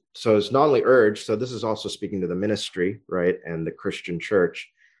 right? So it's not only urged, so this is also speaking to the ministry, right? And the Christian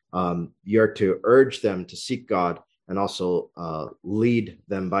church. You're to urge them to seek God and also lead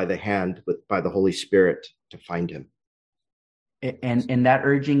them by the hand by the Holy Spirit to find him. And that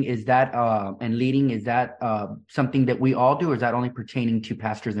urging, is that and leading, is that something that we all do, or is that only pertaining to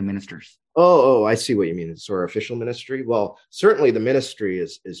pastors and ministers? Oh, I see what you mean. It's sort of official ministry. Well, certainly the ministry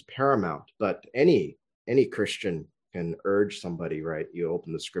is paramount, but any Christian can urge somebody, right? You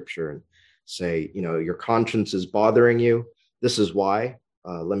open the scripture and say, your conscience is bothering you. This is why.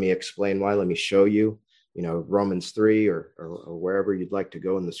 Let me explain why. Let me show you, Romans 3 or wherever you'd like to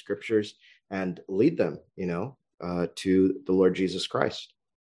go in the scriptures, and lead them, to the Lord Jesus Christ.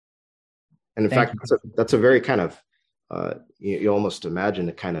 And in fact, that's a very kind of, you almost imagine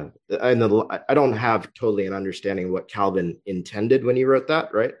a kind of, I don't have totally an understanding of what Calvin intended when he wrote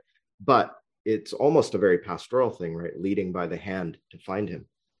that, right? But it's almost a very pastoral thing, right? Leading by the hand to find him.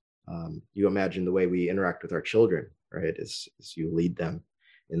 You imagine the way we interact with our children, right? Is you lead them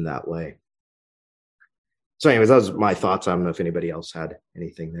in that way. So anyways, that was my thoughts. I don't know if anybody else had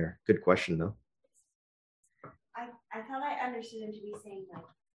anything there. Good question, though. I thought I understood him to be saying, like,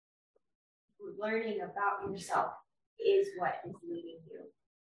 learning about yourself is what is leading you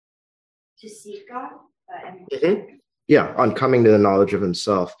to seek God. Yeah, on coming to the knowledge of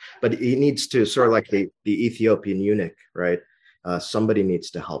himself. But he needs to, sort of like the Ethiopian eunuch, right? Somebody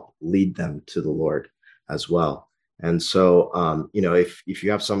needs to help lead them to the Lord as well. And so, if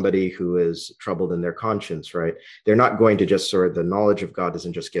you have somebody who is troubled in their conscience, right, they're not going to just the knowledge of God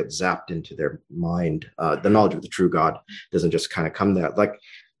doesn't just get zapped into their mind. The knowledge of the true God doesn't just kind of come there. Like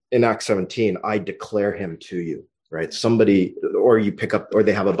in Acts 17, I declare him to you, right? Somebody, or you pick up, or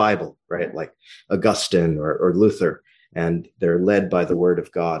they have a Bible, right? Like Augustine or Luther, and they're led by the word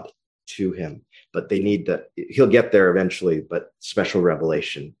of God to him. But they need that. He'll get there eventually, but special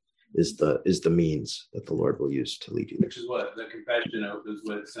revelation is the means that the Lord will use to lead you there. Which is what the confession is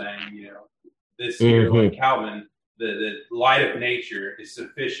what it's saying, this here, like Calvin, the light of nature is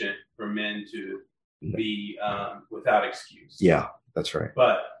sufficient for men to be without excuse. Yeah, that's right.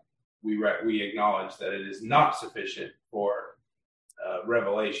 But we acknowledge that it is not sufficient for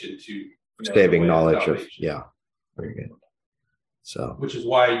revelation to saving knowledge of very good. So, which is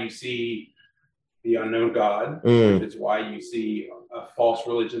why you see the unknown God, which is why you see false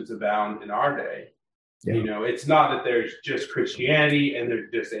religions abound in our day. Yeah. It's not that there's just Christianity and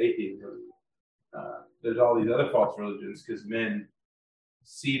there's just atheism. There's all these other false religions because men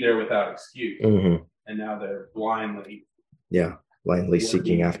see they're without excuse, and now they're blindly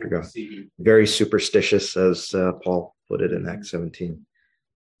seeking after God. Very superstitious, as Paul put it in Acts 17.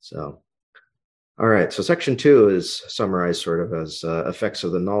 So, all right. So section 2 is summarized sort of as effects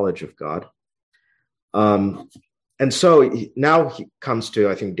of the knowledge of God. And so now he comes to,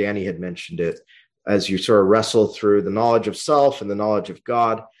 I think Danny had mentioned it, as you sort of wrestle through the knowledge of self and the knowledge of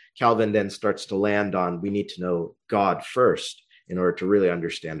God, Calvin then starts to land on we need to know God first in order to really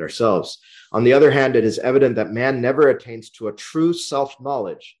understand ourselves. On the other hand, it is evident that man never attains to a true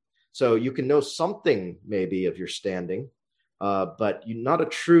self-knowledge. So you can know something maybe of your standing, but not a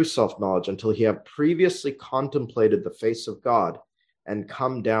true self-knowledge until he have previously contemplated the face of God and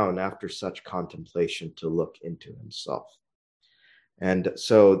come down after such contemplation to look into himself. And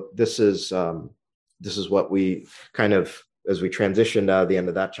so this is what we kind of, as we transitioned out of the end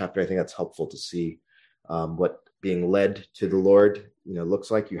of that chapter, I think that's helpful to see what being led to the Lord,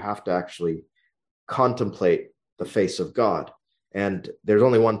 looks like. You have to actually contemplate the face of God. And there's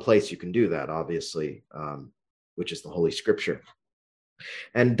only one place you can do that, obviously, which is the Holy Scripture.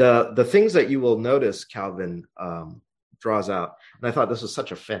 And the things that you will notice, Calvin draws out, and I thought this was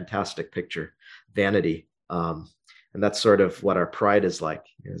such a fantastic picture, vanity. And that's sort of what our pride is like.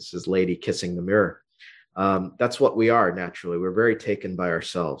 It's this lady kissing the mirror. That's what we are naturally. We're very taken by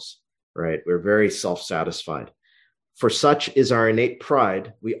ourselves, right? We're very self-satisfied. For such is our innate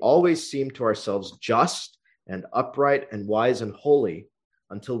pride. We always seem to ourselves just and upright and wise and holy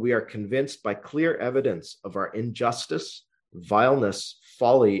until we are convinced by clear evidence of our injustice, vileness,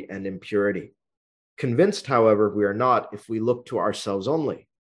 folly, and impurity. Convinced, however, we are not if we look to ourselves only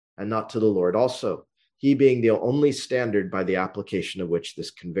and not to the Lord also, he being the only standard by the application of which this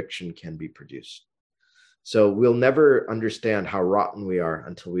conviction can be produced. So we'll never understand how rotten we are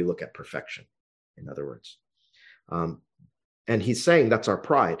until we look at perfection, in other words. And he's saying that's our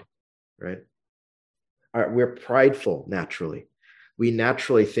pride, right? We're prideful naturally. We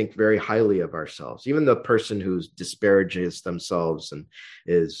naturally think very highly of ourselves. Even the person who disparages themselves and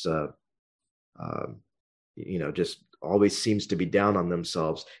is, just always seems to be down on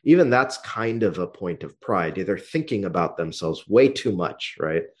themselves. Even that's kind of a point of pride. They're thinking about themselves way too much,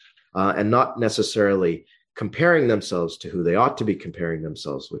 right? And not necessarily comparing themselves to who they ought to be comparing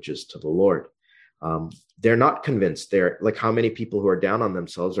themselves, which is to the Lord. They're not convinced. They're like how many people who are down on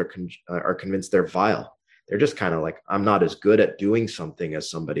themselves are convinced they're vile. They're just kind of like, I'm not as good at doing something as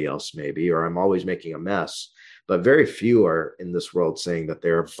somebody else maybe, or I'm always making a mess. But very few are in this world saying that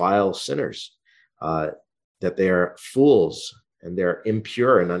they're vile sinners, that they are fools and they're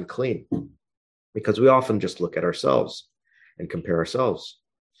impure and unclean, because we often just look at ourselves and compare ourselves.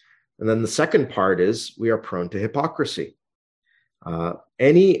 And then the second part is we are prone to hypocrisy.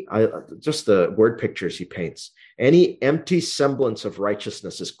 Just the word pictures he paints, any empty semblance of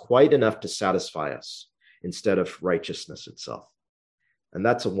righteousness is quite enough to satisfy us instead of righteousness itself. And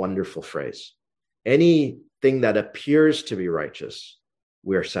that's a wonderful phrase. Anything that appears to be righteous,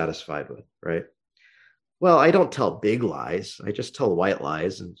 we are satisfied with, right? Well, I don't tell big lies. I just tell white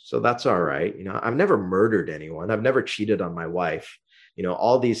lies. And so that's all right. I've never murdered anyone. I've never cheated on my wife.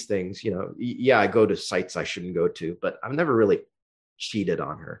 All these things, I go to sites I shouldn't go to, but I've never really cheated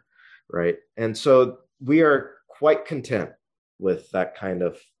on her, right? And so we are quite content with that kind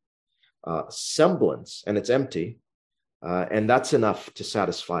of semblance, and it's empty, and that's enough to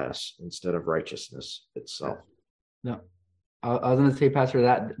satisfy us instead of righteousness itself. No, I was going to say, Pastor,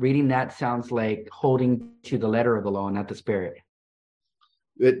 that reading that sounds like holding to the letter of the law, not the spirit.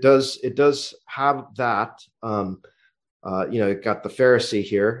 It does have that. got the Pharisee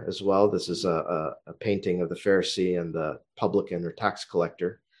here as well. This is a painting of the Pharisee and the publican or tax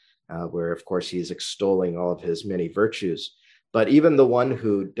collector, where, of course, he's extolling all of his many virtues. But even the one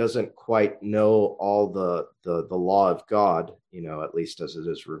who doesn't quite know all the law of God, at least as it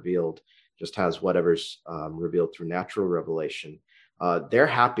is revealed, just has whatever's revealed through natural revelation, they're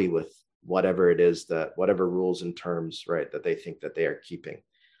happy with whatever it is, whatever rules and terms, right, that they think that they are keeping.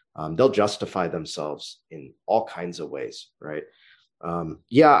 They'll justify themselves in all kinds of ways, right? I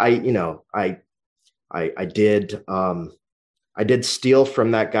did steal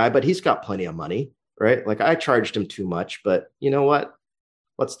from that guy, but he's got plenty of money, right? Like, I charged him too much, but you know what?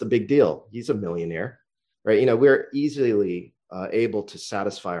 What's the big deal? He's a millionaire, right? We're easily able to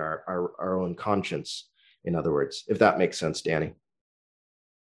satisfy our own conscience, in other words, if that makes sense, Danny.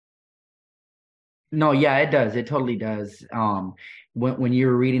 No, yeah, it does. It totally does. When you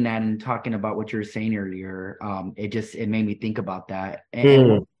were reading that and talking about what you were saying earlier, it made me think about that.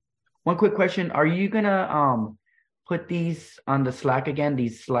 And one quick question: are you gonna put these on the Slack again?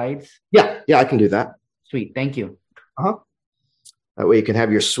 These slides? Yeah, I can do that. Sweet, thank you. That way you can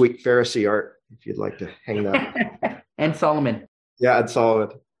have your sweet Pharisee art if you'd like to hang that. And Solomon. Yeah, and Solomon.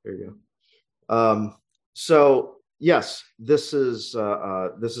 There you go. So yes, this is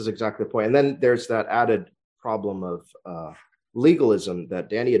exactly the point. And then there's that added problem of legalism that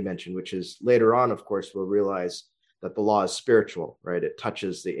Danny had mentioned, which is later on, of course, we'll realize that the law is spiritual, right? It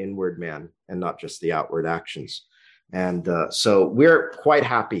touches the inward man and not just the outward actions. And so we're quite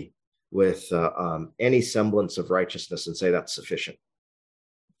happy with any semblance of righteousness and say that's sufficient.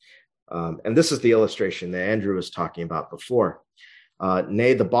 And this is the illustration that Andrew was talking about before.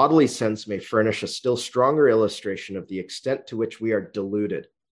 Nay, the bodily sense may furnish a still stronger illustration of the extent to which we are deluded.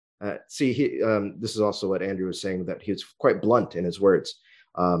 This is also what Andrew was saying, that he was quite blunt in his words.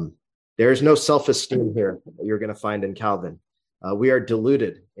 There is no self-esteem here that you're going to find in Calvin. We are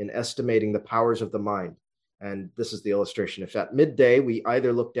deluded in estimating the powers of the mind. And this is the illustration. If at midday we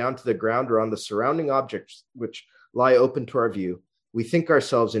either look down to the ground or on the surrounding objects which lie open to our view, we think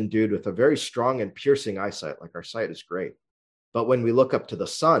ourselves endued with a very strong and piercing eyesight, like our sight is great. But when we look up to the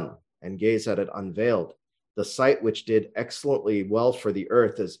sun and gaze at it unveiled, the sight which did excellently well for the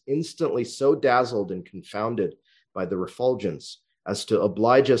earth is instantly so dazzled and confounded by the refulgence as to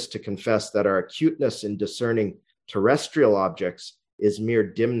oblige us to confess that our acuteness in discerning terrestrial objects is mere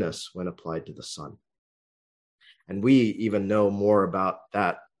dimness when applied to the sun. And we even know more about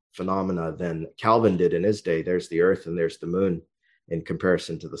that phenomena than Calvin did in his day. There's the earth and there's the moon in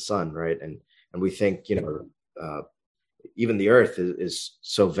comparison to the sun, right? And we think, even the earth is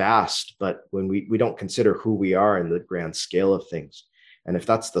so vast, but when we don't consider who we are in the grand scale of things. And if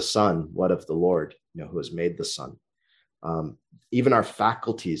that's the sun, what of the Lord, who has made the sun? Even our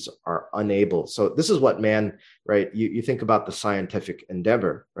faculties are unable. So this is what man, right? You think about the scientific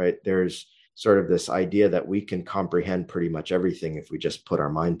endeavor, right? There's sort of this idea that we can comprehend pretty much everything if we just put our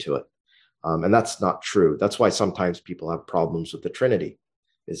mind to it. And that's not true. That's why sometimes people have problems with the Trinity.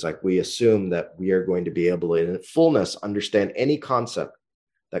 It's like we assume that we are going to be able to, in fullness, understand any concept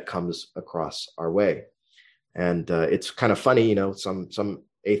that comes across our way. And it's kind of funny, some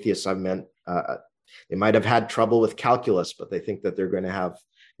atheists I've met, they might have had trouble with calculus, but they think that they're going to have,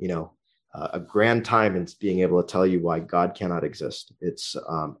 a grand time in being able to tell you why God cannot exist. It's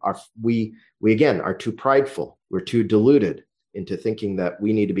we again are too prideful. We're too deluded into thinking that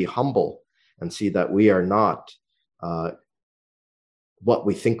we need to be humble and see that we are not what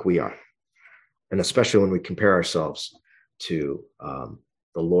we think we are, and especially when we compare ourselves to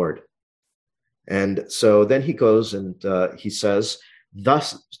the Lord. And so then he goes and he says,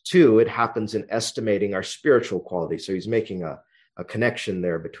 thus too it happens in estimating our spiritual quality. So he's making a connection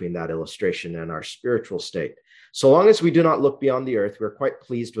there between that illustration and our spiritual state. So long as we do not look beyond the earth, we're quite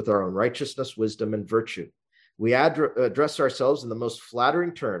pleased with our own righteousness, wisdom, and virtue. We address ourselves in the most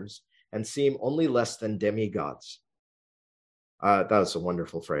flattering terms and seem only less than demigods. That was a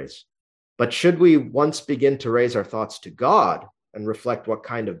wonderful phrase. But should we once begin to raise our thoughts to God and reflect what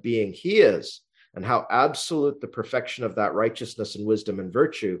kind of being he is and how absolute the perfection of that righteousness and wisdom and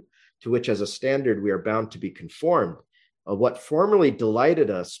virtue to which as a standard we are bound to be conformed, what formerly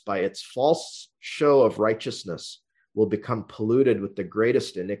delighted us by its false show of righteousness will become polluted with the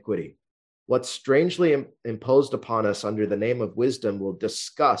greatest iniquity. What strangely imposed upon us under the name of wisdom will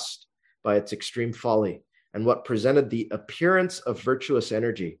disgust by its extreme folly, and what presented the appearance of virtuous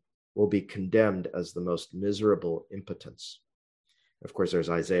energy will be condemned as the most miserable impotence. Of course, there's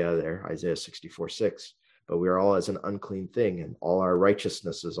Isaiah there, Isaiah 64:6. But we are all as an unclean thing, and all our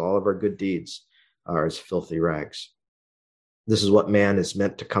righteousnesses, all of our good deeds are as filthy rags. This is what man is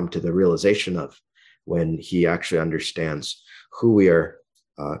meant to come to the realization of. when he actually understands who we are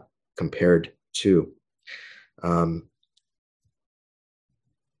compared to.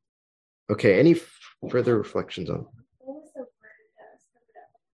 Okay, any further reflections on What was the word that was covered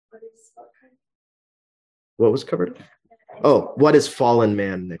up? What is what kind? what was covered? Oh, what is fallen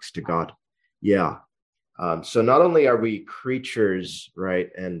man next to God? Yeah. So not only are we creatures,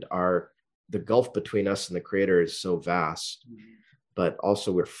 right, and the gulf between us and the Creator is so vast, but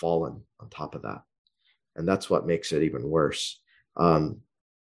also we're fallen on top of that, and that's what makes it even worse. I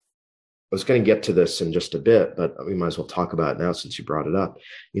was going to get to this in just a bit, but we might as well talk about it now since you brought it up.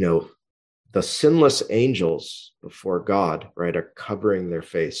 The sinless angels before God, right, are covering their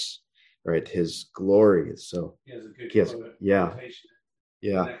face, right? His glory is so. He has a good yeah. quotation.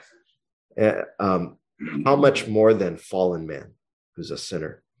 Yeah. How much more than fallen man who's a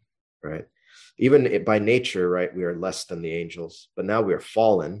sinner, right? Even by nature, right, we are less than the angels, but now we are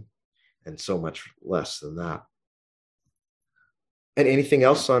fallen and so much less than that. And anything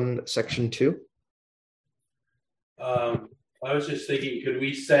else on section 2? I was just thinking, could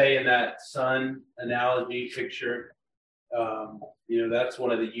we say in that sun analogy picture, that's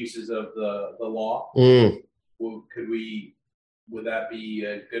one of the uses of the law? Well, would that be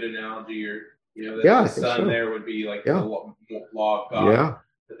a good analogy, or the sun there would be like the law of God? Yeah.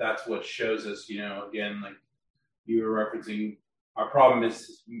 But that's what shows us, again, like you were referencing, our problem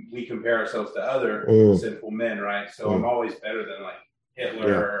is we compare ourselves to other sinful men, right? So I'm always better than like Hitler.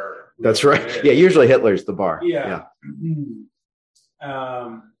 Yeah. Or that's right. Yeah, usually Hitler's the bar. Yeah.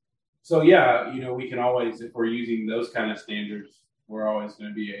 So yeah, we can always, if we're using those kind of standards, we're always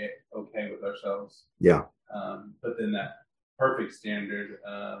going to be okay with ourselves. Yeah. But then that perfect standard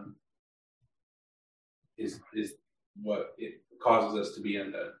is what it causes us to be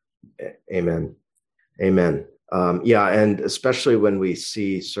undone. Amen. Yeah, and especially when we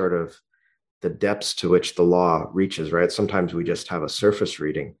see sort of the depths to which the law reaches, right? Sometimes we just have a surface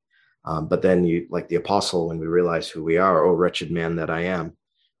reading, but then you, like the apostle, when we realize who we are, oh, wretched man that I am,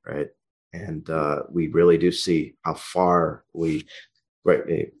 right? And we really do see how far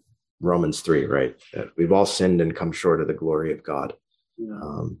right? Romans 3, right? We've all sinned and come short of the glory of God.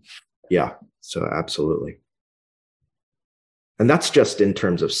 Yeah, so absolutely. And that's just in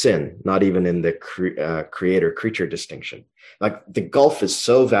terms of sin, not even in the creator-creature distinction. Like the gulf is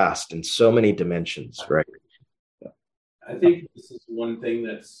so vast in so many dimensions, right? I think this is one thing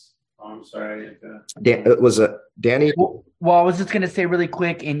that's, I'm sorry. Was it Danny? Well, I was just going to say really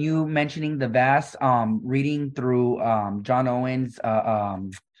quick, and you mentioning the vast, reading through John Owen's,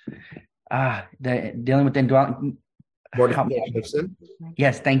 dealing with indwelling. Mortification of sin?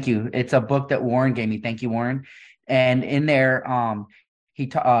 Yes, thank you. It's a book that Warren gave me. Thank you, Warren. And in there, Owen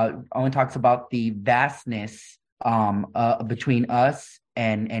talks about the vastness between us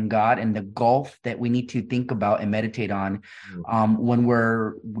and God, and the gulf that we need to think about and meditate on when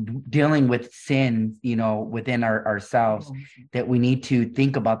we're dealing with sin, within ourselves, that we need to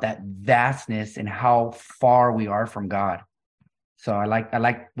think about that vastness and how far we are from God. So I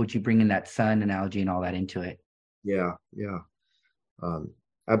like what you bring in that sun analogy and all that into it. Yeah.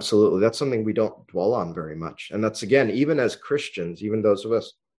 Absolutely. That's something we don't dwell on very much. And that's, again, even as Christians, even those of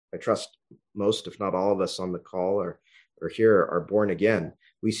us, I trust most, if not all of us on the call or here are born again,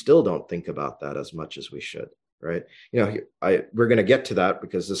 we still don't think about that as much as we should, right? We're going to get to that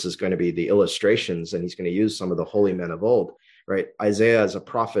because this is going to be the illustrations, and he's going to use some of the holy men of old, right? Isaiah is a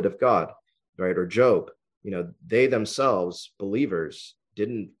prophet of God, right? Or Job, they themselves, believers,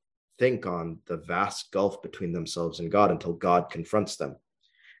 didn't think on the vast gulf between themselves and God until God confronts them.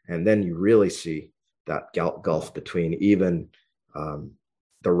 And then you really see that gulf between even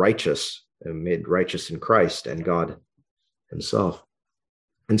the righteous, made righteous in Christ, and God himself.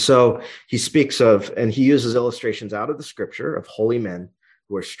 And so he speaks of, and he uses illustrations out of the scripture of holy men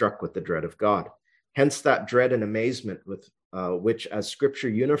who are struck with the dread of God. Hence that dread and amazement with which, as scripture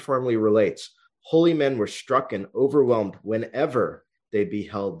uniformly relates, holy men were struck and overwhelmed whenever they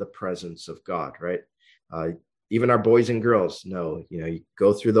beheld the presence of God, right? Even our boys and girls know, you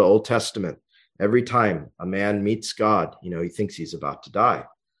go through the Old Testament, every time a man meets God, he thinks he's about to die.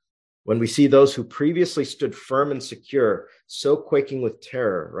 When we see those who previously stood firm and secure, so quaking with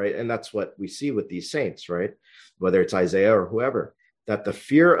terror, right? And that's what we see with these saints, right? Whether it's Isaiah or whoever, that the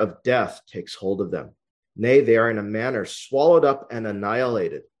fear of death takes hold of them. Nay, they are in a manner swallowed up and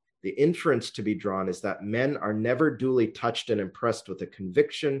annihilated. The inference to be drawn is that men are never duly touched and impressed with a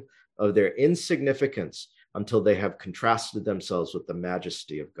conviction of their insignificance until they have contrasted themselves with the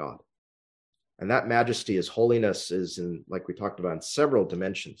majesty of God. And that majesty, his holiness, is in, like we talked about, in several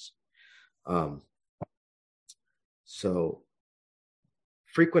dimensions. So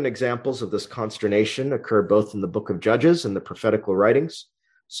Frequent examples of this consternation occur both in the book of Judges and the prophetical writings,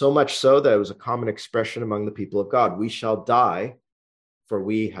 so much so that it was a common expression among the people of God. We shall die, for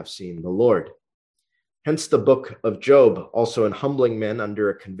we have seen the Lord. Hence the book of Job, also in humbling men under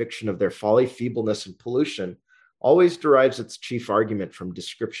a conviction of their folly, feebleness, and pollution, always derives its chief argument from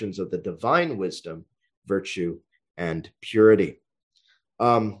descriptions of the divine wisdom, virtue, and purity.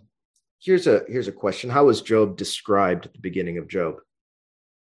 Here's a question. How was Job described at the beginning of Job?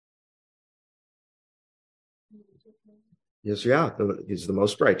 Yes, yeah, he's the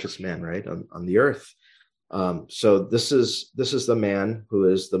most righteous man, right, on the earth. So this is the man who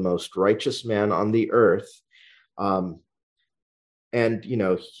is the most righteous man on the earth. And,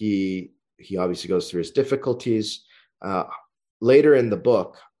 he obviously goes through his difficulties. Later in the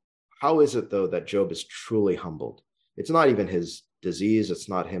book, how is it, though, that Job is truly humbled? It's not even his disease. It's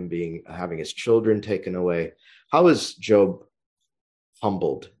not him having his children taken away. How is Job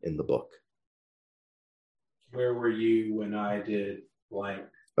humbled in the book? Where were you when I did blank?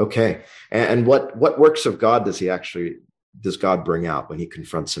 Okay. And what works of God does God bring out when he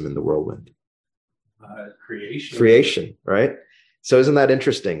confronts him in the whirlwind? Creation, right? So isn't that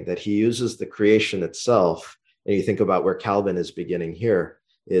interesting that he uses the creation itself? And you think about where Calvin is beginning here,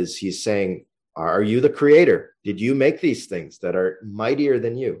 is he's saying, are you the creator? Did you make these things that are mightier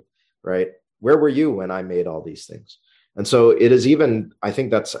than you, right? Where were you when I made all these things? And so it is I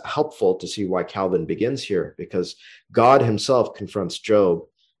think that's helpful to see why Calvin begins here, because God himself confronts Job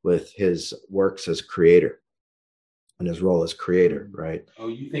with his works as creator and his role as creator, right? Oh,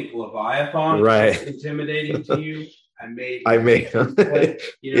 you think Leviathan right. is intimidating to you? I made him. play,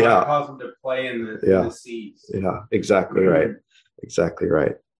 yeah. I caused him to play in the seas. Yeah, exactly right. Exactly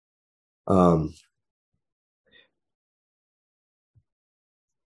right. I'll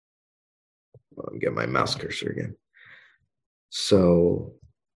get my mouse cursor again. So,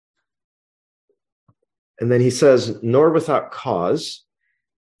 and then he says, nor without cause,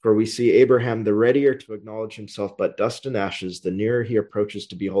 for we see Abraham the readier to acknowledge himself but dust and ashes, the nearer he approaches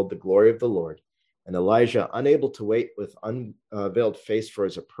to behold the glory of the Lord, and Elijah unable to wait with unveiled face for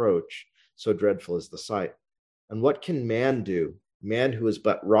his approach, so dreadful is the sight. And what can man do, man who is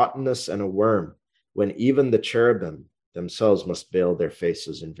but rottenness and a worm, when even the cherubim themselves must veil their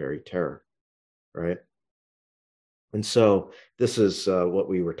faces in very terror, right? And so this is what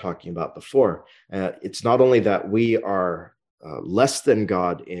we were talking about before. It's not only that we are less than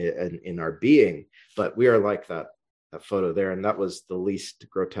God in our being, but we are like that photo there. And that was the least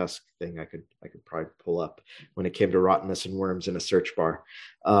grotesque thing I could probably pull up when it came to rottenness and worms in a search bar.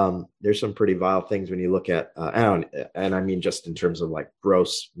 There's some pretty vile things when you look at, and I mean just in terms of like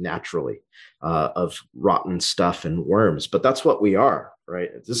gross naturally of rotten stuff and worms. But that's what we are, right?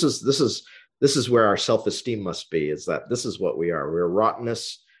 This is where our self-esteem must be, is that this is what we are. We're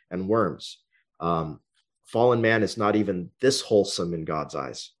rottenness and worms. Fallen man is not even this wholesome in God's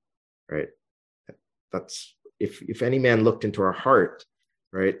eyes, right? That's if any man looked into our heart,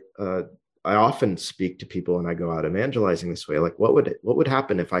 right? I often speak to people and I go out evangelizing this way. Like, what would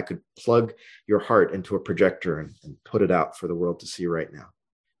happen if I could plug your heart into a projector and put it out for the world to see right now?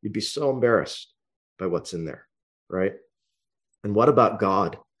 You'd be so embarrassed by what's in there, right? And what about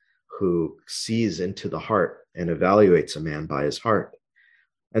God, who sees into the heart and evaluates a man by his heart?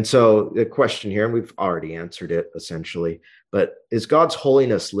 And so the question here, and we've already answered it essentially, but is God's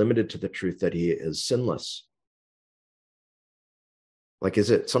holiness limited to the truth that he is sinless? Like,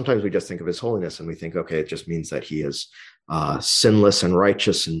 is it, sometimes we just think of his holiness and we think, okay, it just means that he is sinless and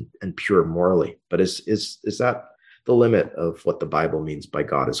righteous and pure morally. But is that the limit of what the Bible means by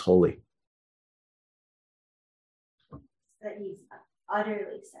God is holy? That he's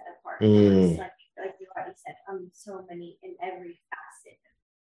utterly set apart from us, like you already said, so many in every facet of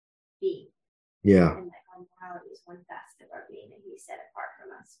being. Yeah. And like our morality is one facet of our being, and he's set apart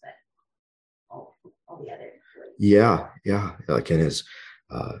from us, but all the other. Yeah. Like in his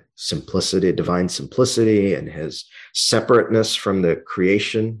simplicity, divine simplicity, and his separateness from the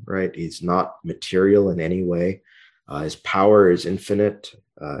creation, right? He's not material in any way. His power is infinite.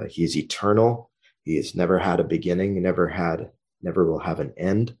 He's eternal. He has never had a beginning. He never will have an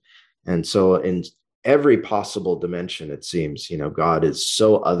end. And so in every possible dimension, it seems, God is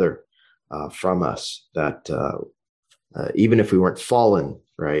so other from us that even if we weren't fallen,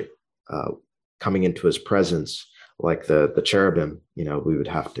 right, coming into his presence, like the cherubim, we would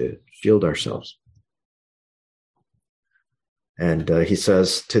have to shield ourselves. And he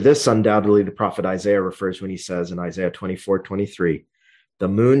says, to this undoubtedly the prophet Isaiah refers when he says in Isaiah 24:23, the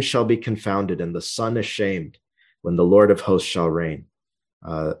moon shall be confounded and the sun ashamed when the Lord of hosts shall reign.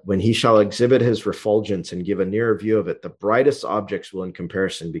 When he shall exhibit his refulgence and give a nearer view of it, the brightest objects will in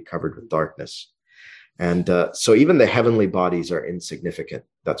comparison be covered with darkness. And so even the heavenly bodies are insignificant.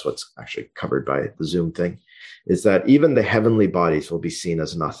 That's what's actually covered by the Zoom thing, is that even the heavenly bodies will be seen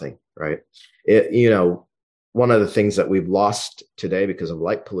as nothing, right? One of the things that we've lost today because of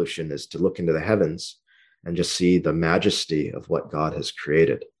light pollution is to look into the heavens and just see the majesty of what God has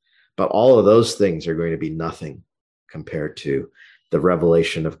created. But all of those things are going to be nothing compared to the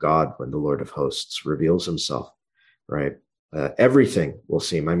revelation of God when the Lord of hosts reveals himself, right? Everything will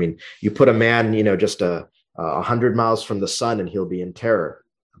seem, you put a man, just 100 miles from the sun and he'll be in terror.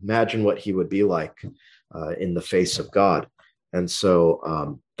 Imagine what he would be like in the face of God. And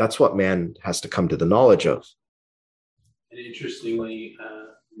so that's what man has to come to the knowledge of. And interestingly,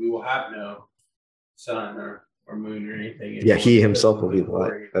 we will have no sun or moon or anything. Yeah, he himself will be the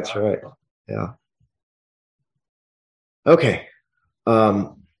light. That's right. Yeah. Okay.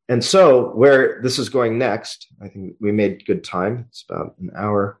 And so where this is going next, I think we made good time. It's about an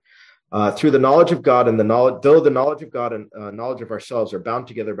hour. Through the knowledge of God and the knowledge of God and knowledge of ourselves are bound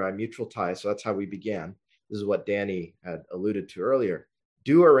together by a mutual tie. So that's how we began. This is what Danny had alluded to earlier.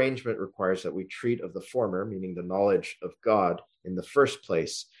 Due arrangement requires that we treat of the former, meaning the knowledge of God, in the first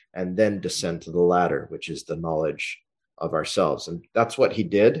place, and then descend to the latter, which is the knowledge of ourselves. And that's what he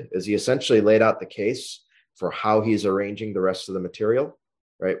did, is he essentially laid out the case for how he's arranging the rest of the material,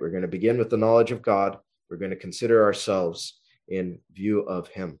 right? We're going to begin with the knowledge of God. We're going to consider ourselves in view of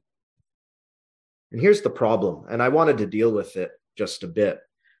him. And here's the problem, and I wanted to deal with it just a bit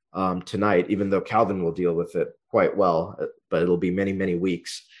tonight, even though Calvin will deal with it quite well, but it'll be many, many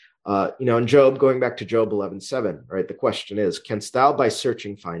weeks. In Job, going back to Job 11:7, right? The question is, canst thou by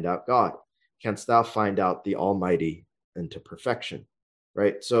searching find out God? Canst thou find out the Almighty into perfection,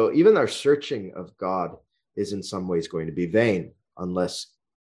 right? So even our searching of God is in some ways going to be vain unless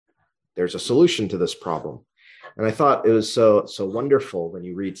there's a solution to this problem. And I thought it was so wonderful when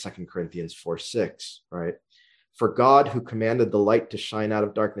you read 2 Corinthians 4:6, right? For God who commanded the light to shine out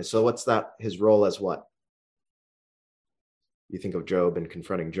of darkness. So what's that? His role as what? You think of Job and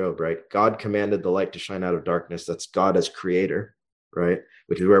confronting Job, right? God commanded the light to shine out of darkness. That's God as creator, right?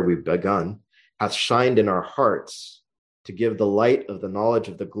 Which is where we've begun. Hath shined in our hearts to give the light of the knowledge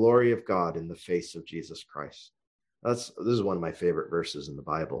of the glory of God in the face of Jesus Christ. This is one of my favorite verses in the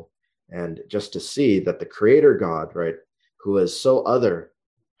Bible. And just to see that the creator God, right, who is so other,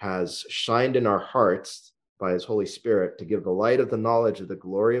 has shined in our hearts by his Holy Spirit to give the light of the knowledge of the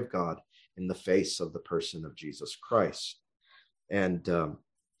glory of God in the face of the person of Jesus Christ. And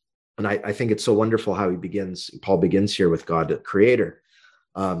I think it's so wonderful how Paul begins here with God, the creator.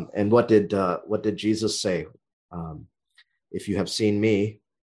 And what did Jesus say? If you have seen me,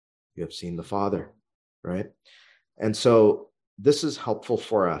 you have seen the Father, right? And so this is helpful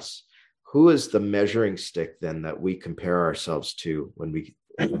for us. Who is the measuring stick then that we compare ourselves to when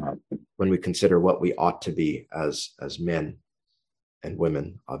we consider what we ought to be as men and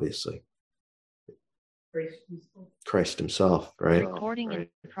women, obviously? Christ himself, right? Recording right.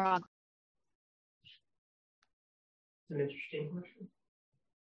 in progress. An interesting question.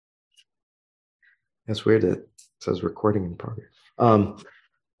 That's weird that it says recording in progress.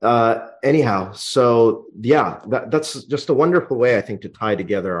 Anyhow, so yeah, that's just a wonderful way, I think, to tie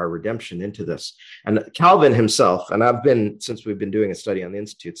together our redemption into this. And Calvin himself, and since we've been doing a study on the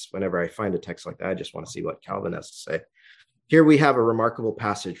Institutes, whenever I find a text like that, I just want to see what Calvin has to say. Here we have a remarkable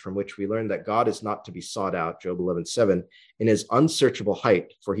passage from which we learn that God is not to be sought out, Job 11:7, in his unsearchable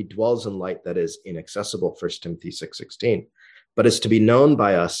height, for he dwells in light that is inaccessible, 1 Timothy 6:16, but is to be known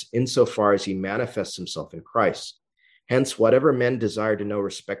by us insofar as he manifests himself in Christ. Hence, whatever men desire to know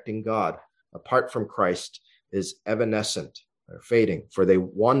respecting God, apart from Christ, is evanescent or fading, for they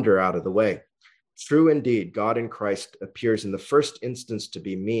wander out of the way. True indeed, God in Christ appears in the first instance to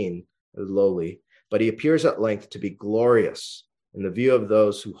be mean, or lowly, but he appears at length to be glorious in the view of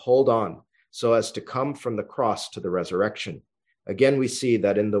those who hold on, so as to come from the cross to the resurrection. Again, we see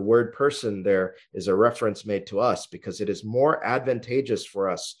that in the word person, there is a reference made to us, because it is more advantageous for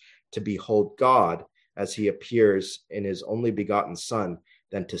us to behold God as he appears in his only begotten Son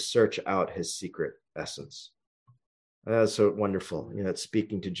than to search out his secret essence. That's so wonderful. It's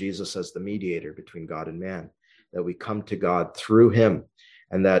speaking to Jesus as the mediator between God and man, that we come to God through him,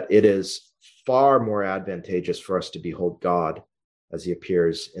 and that it is far more advantageous for us to behold God as he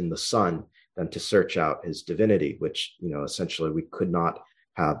appears in the Son than to search out his divinity, which, essentially we could not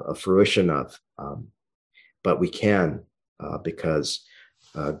have a fruition of. But we can, because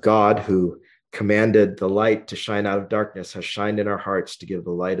God, who commanded the light to shine out of darkness, has shined in our hearts to give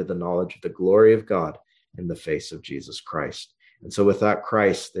the light of the knowledge of the glory of God in the face of Jesus Christ. And so without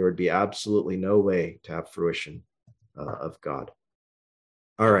Christ, there would be absolutely no way to have fruition of God.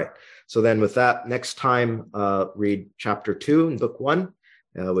 All right. So then with that, next time, read chapter 2 in book 1,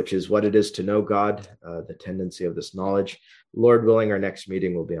 which is what it is to know God, the tendency of this knowledge. Lord willing, our next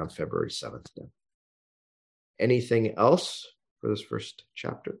meeting will be on February 7th. Then. Anything else for this first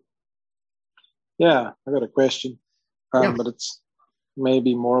chapter? Yeah, I got a question, Yeah. but it's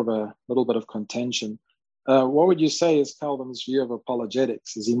maybe more of a little bit of contention. What would you say is Calvin's view of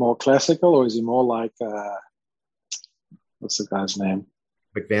apologetics? Is he more classical, or is he more like, what's the guy's name?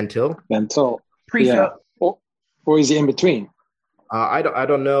 Van Til? Van Til. Precept. Yeah. Or is he in between? I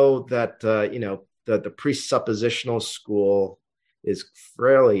don't know that, the presuppositional school is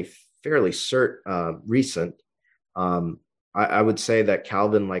fairly recent. I would say that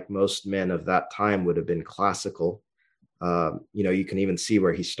Calvin, like most men of that time, would have been classical. You can even see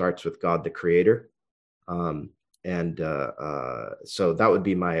where he starts with God the Creator. So that would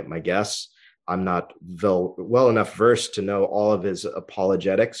be my guess. I'm not well enough versed to know all of his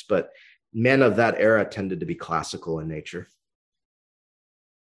apologetics, but men of that era tended to be classical in nature.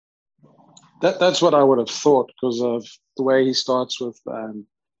 That's what I would have thought, because of the way he starts with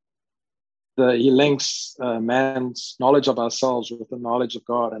he links man's knowledge of ourselves with the knowledge of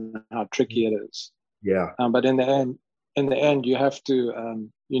God and how tricky it is. Yeah. But in the end, you have to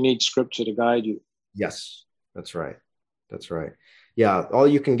you need Scripture to guide you. Yes, that's right. Yeah, all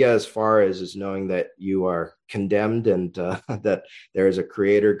you can get as far as is knowing that you are condemned and that there is a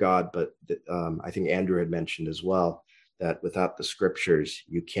creator God. But I think Andrew had mentioned as well that without the scriptures,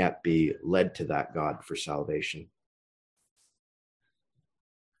 you can't be led to that God for salvation.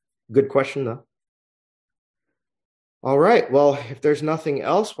 Good question, though. All right. Well, if there's nothing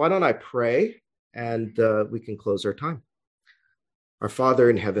else, why don't I pray and we can close our time. Our Father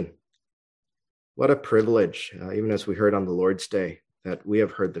in heaven, what a privilege, even as we heard on the Lord's Day, that we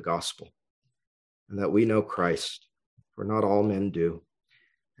have heard the gospel and that we know Christ, for not all men do,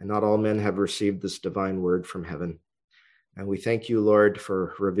 and not all men have received this divine word from heaven. And we thank you, Lord,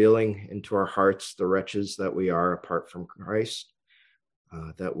 for revealing into our hearts the wretches that we are apart from Christ,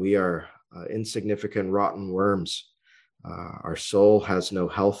 that we are insignificant, rotten worms. Our soul has no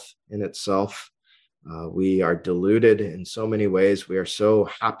health in itself. We are deluded in so many ways. We are so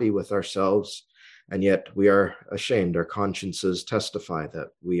happy with ourselves, and yet we are ashamed. Our consciences testify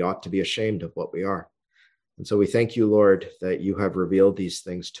that we ought to be ashamed of what we are. And so we thank you, Lord, that you have revealed these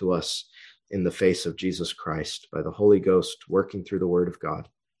things to us in the face of Jesus Christ by the Holy Ghost working through the word of God.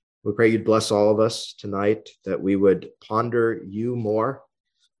 We pray you'd bless all of us tonight, that we would ponder you more,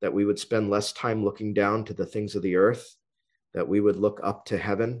 that we would spend less time looking down to the things of the earth, that we would look up to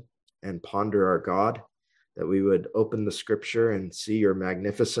heaven and ponder our God, that we would open the scripture and see your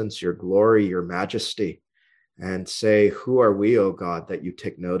magnificence, your glory, your majesty, and say, who are we, O God, that you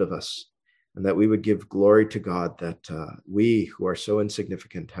take note of us? And that we would give glory to God that we, who are so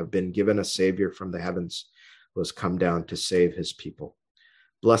insignificant, have been given a Savior from the heavens who has come down to save his people.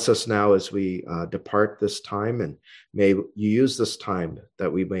 Bless us now as we depart this time, and may you use this time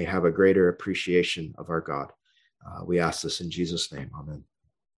that we may have a greater appreciation of our God. We ask this in Jesus' name. Amen.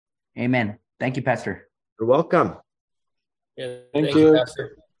 Amen. Thank you, Pastor. You're welcome. Yeah, Thank you.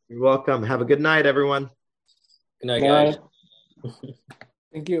 Pastor. You're welcome. Have a good night, everyone. Good night, guys.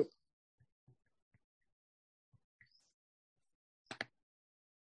 Thank you.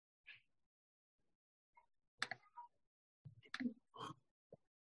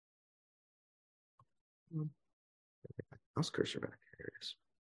 Mouse cursor back. Here it is.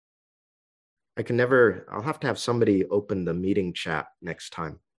 I'll have to have somebody open the meeting chat next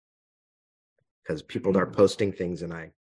time because people are posting things and I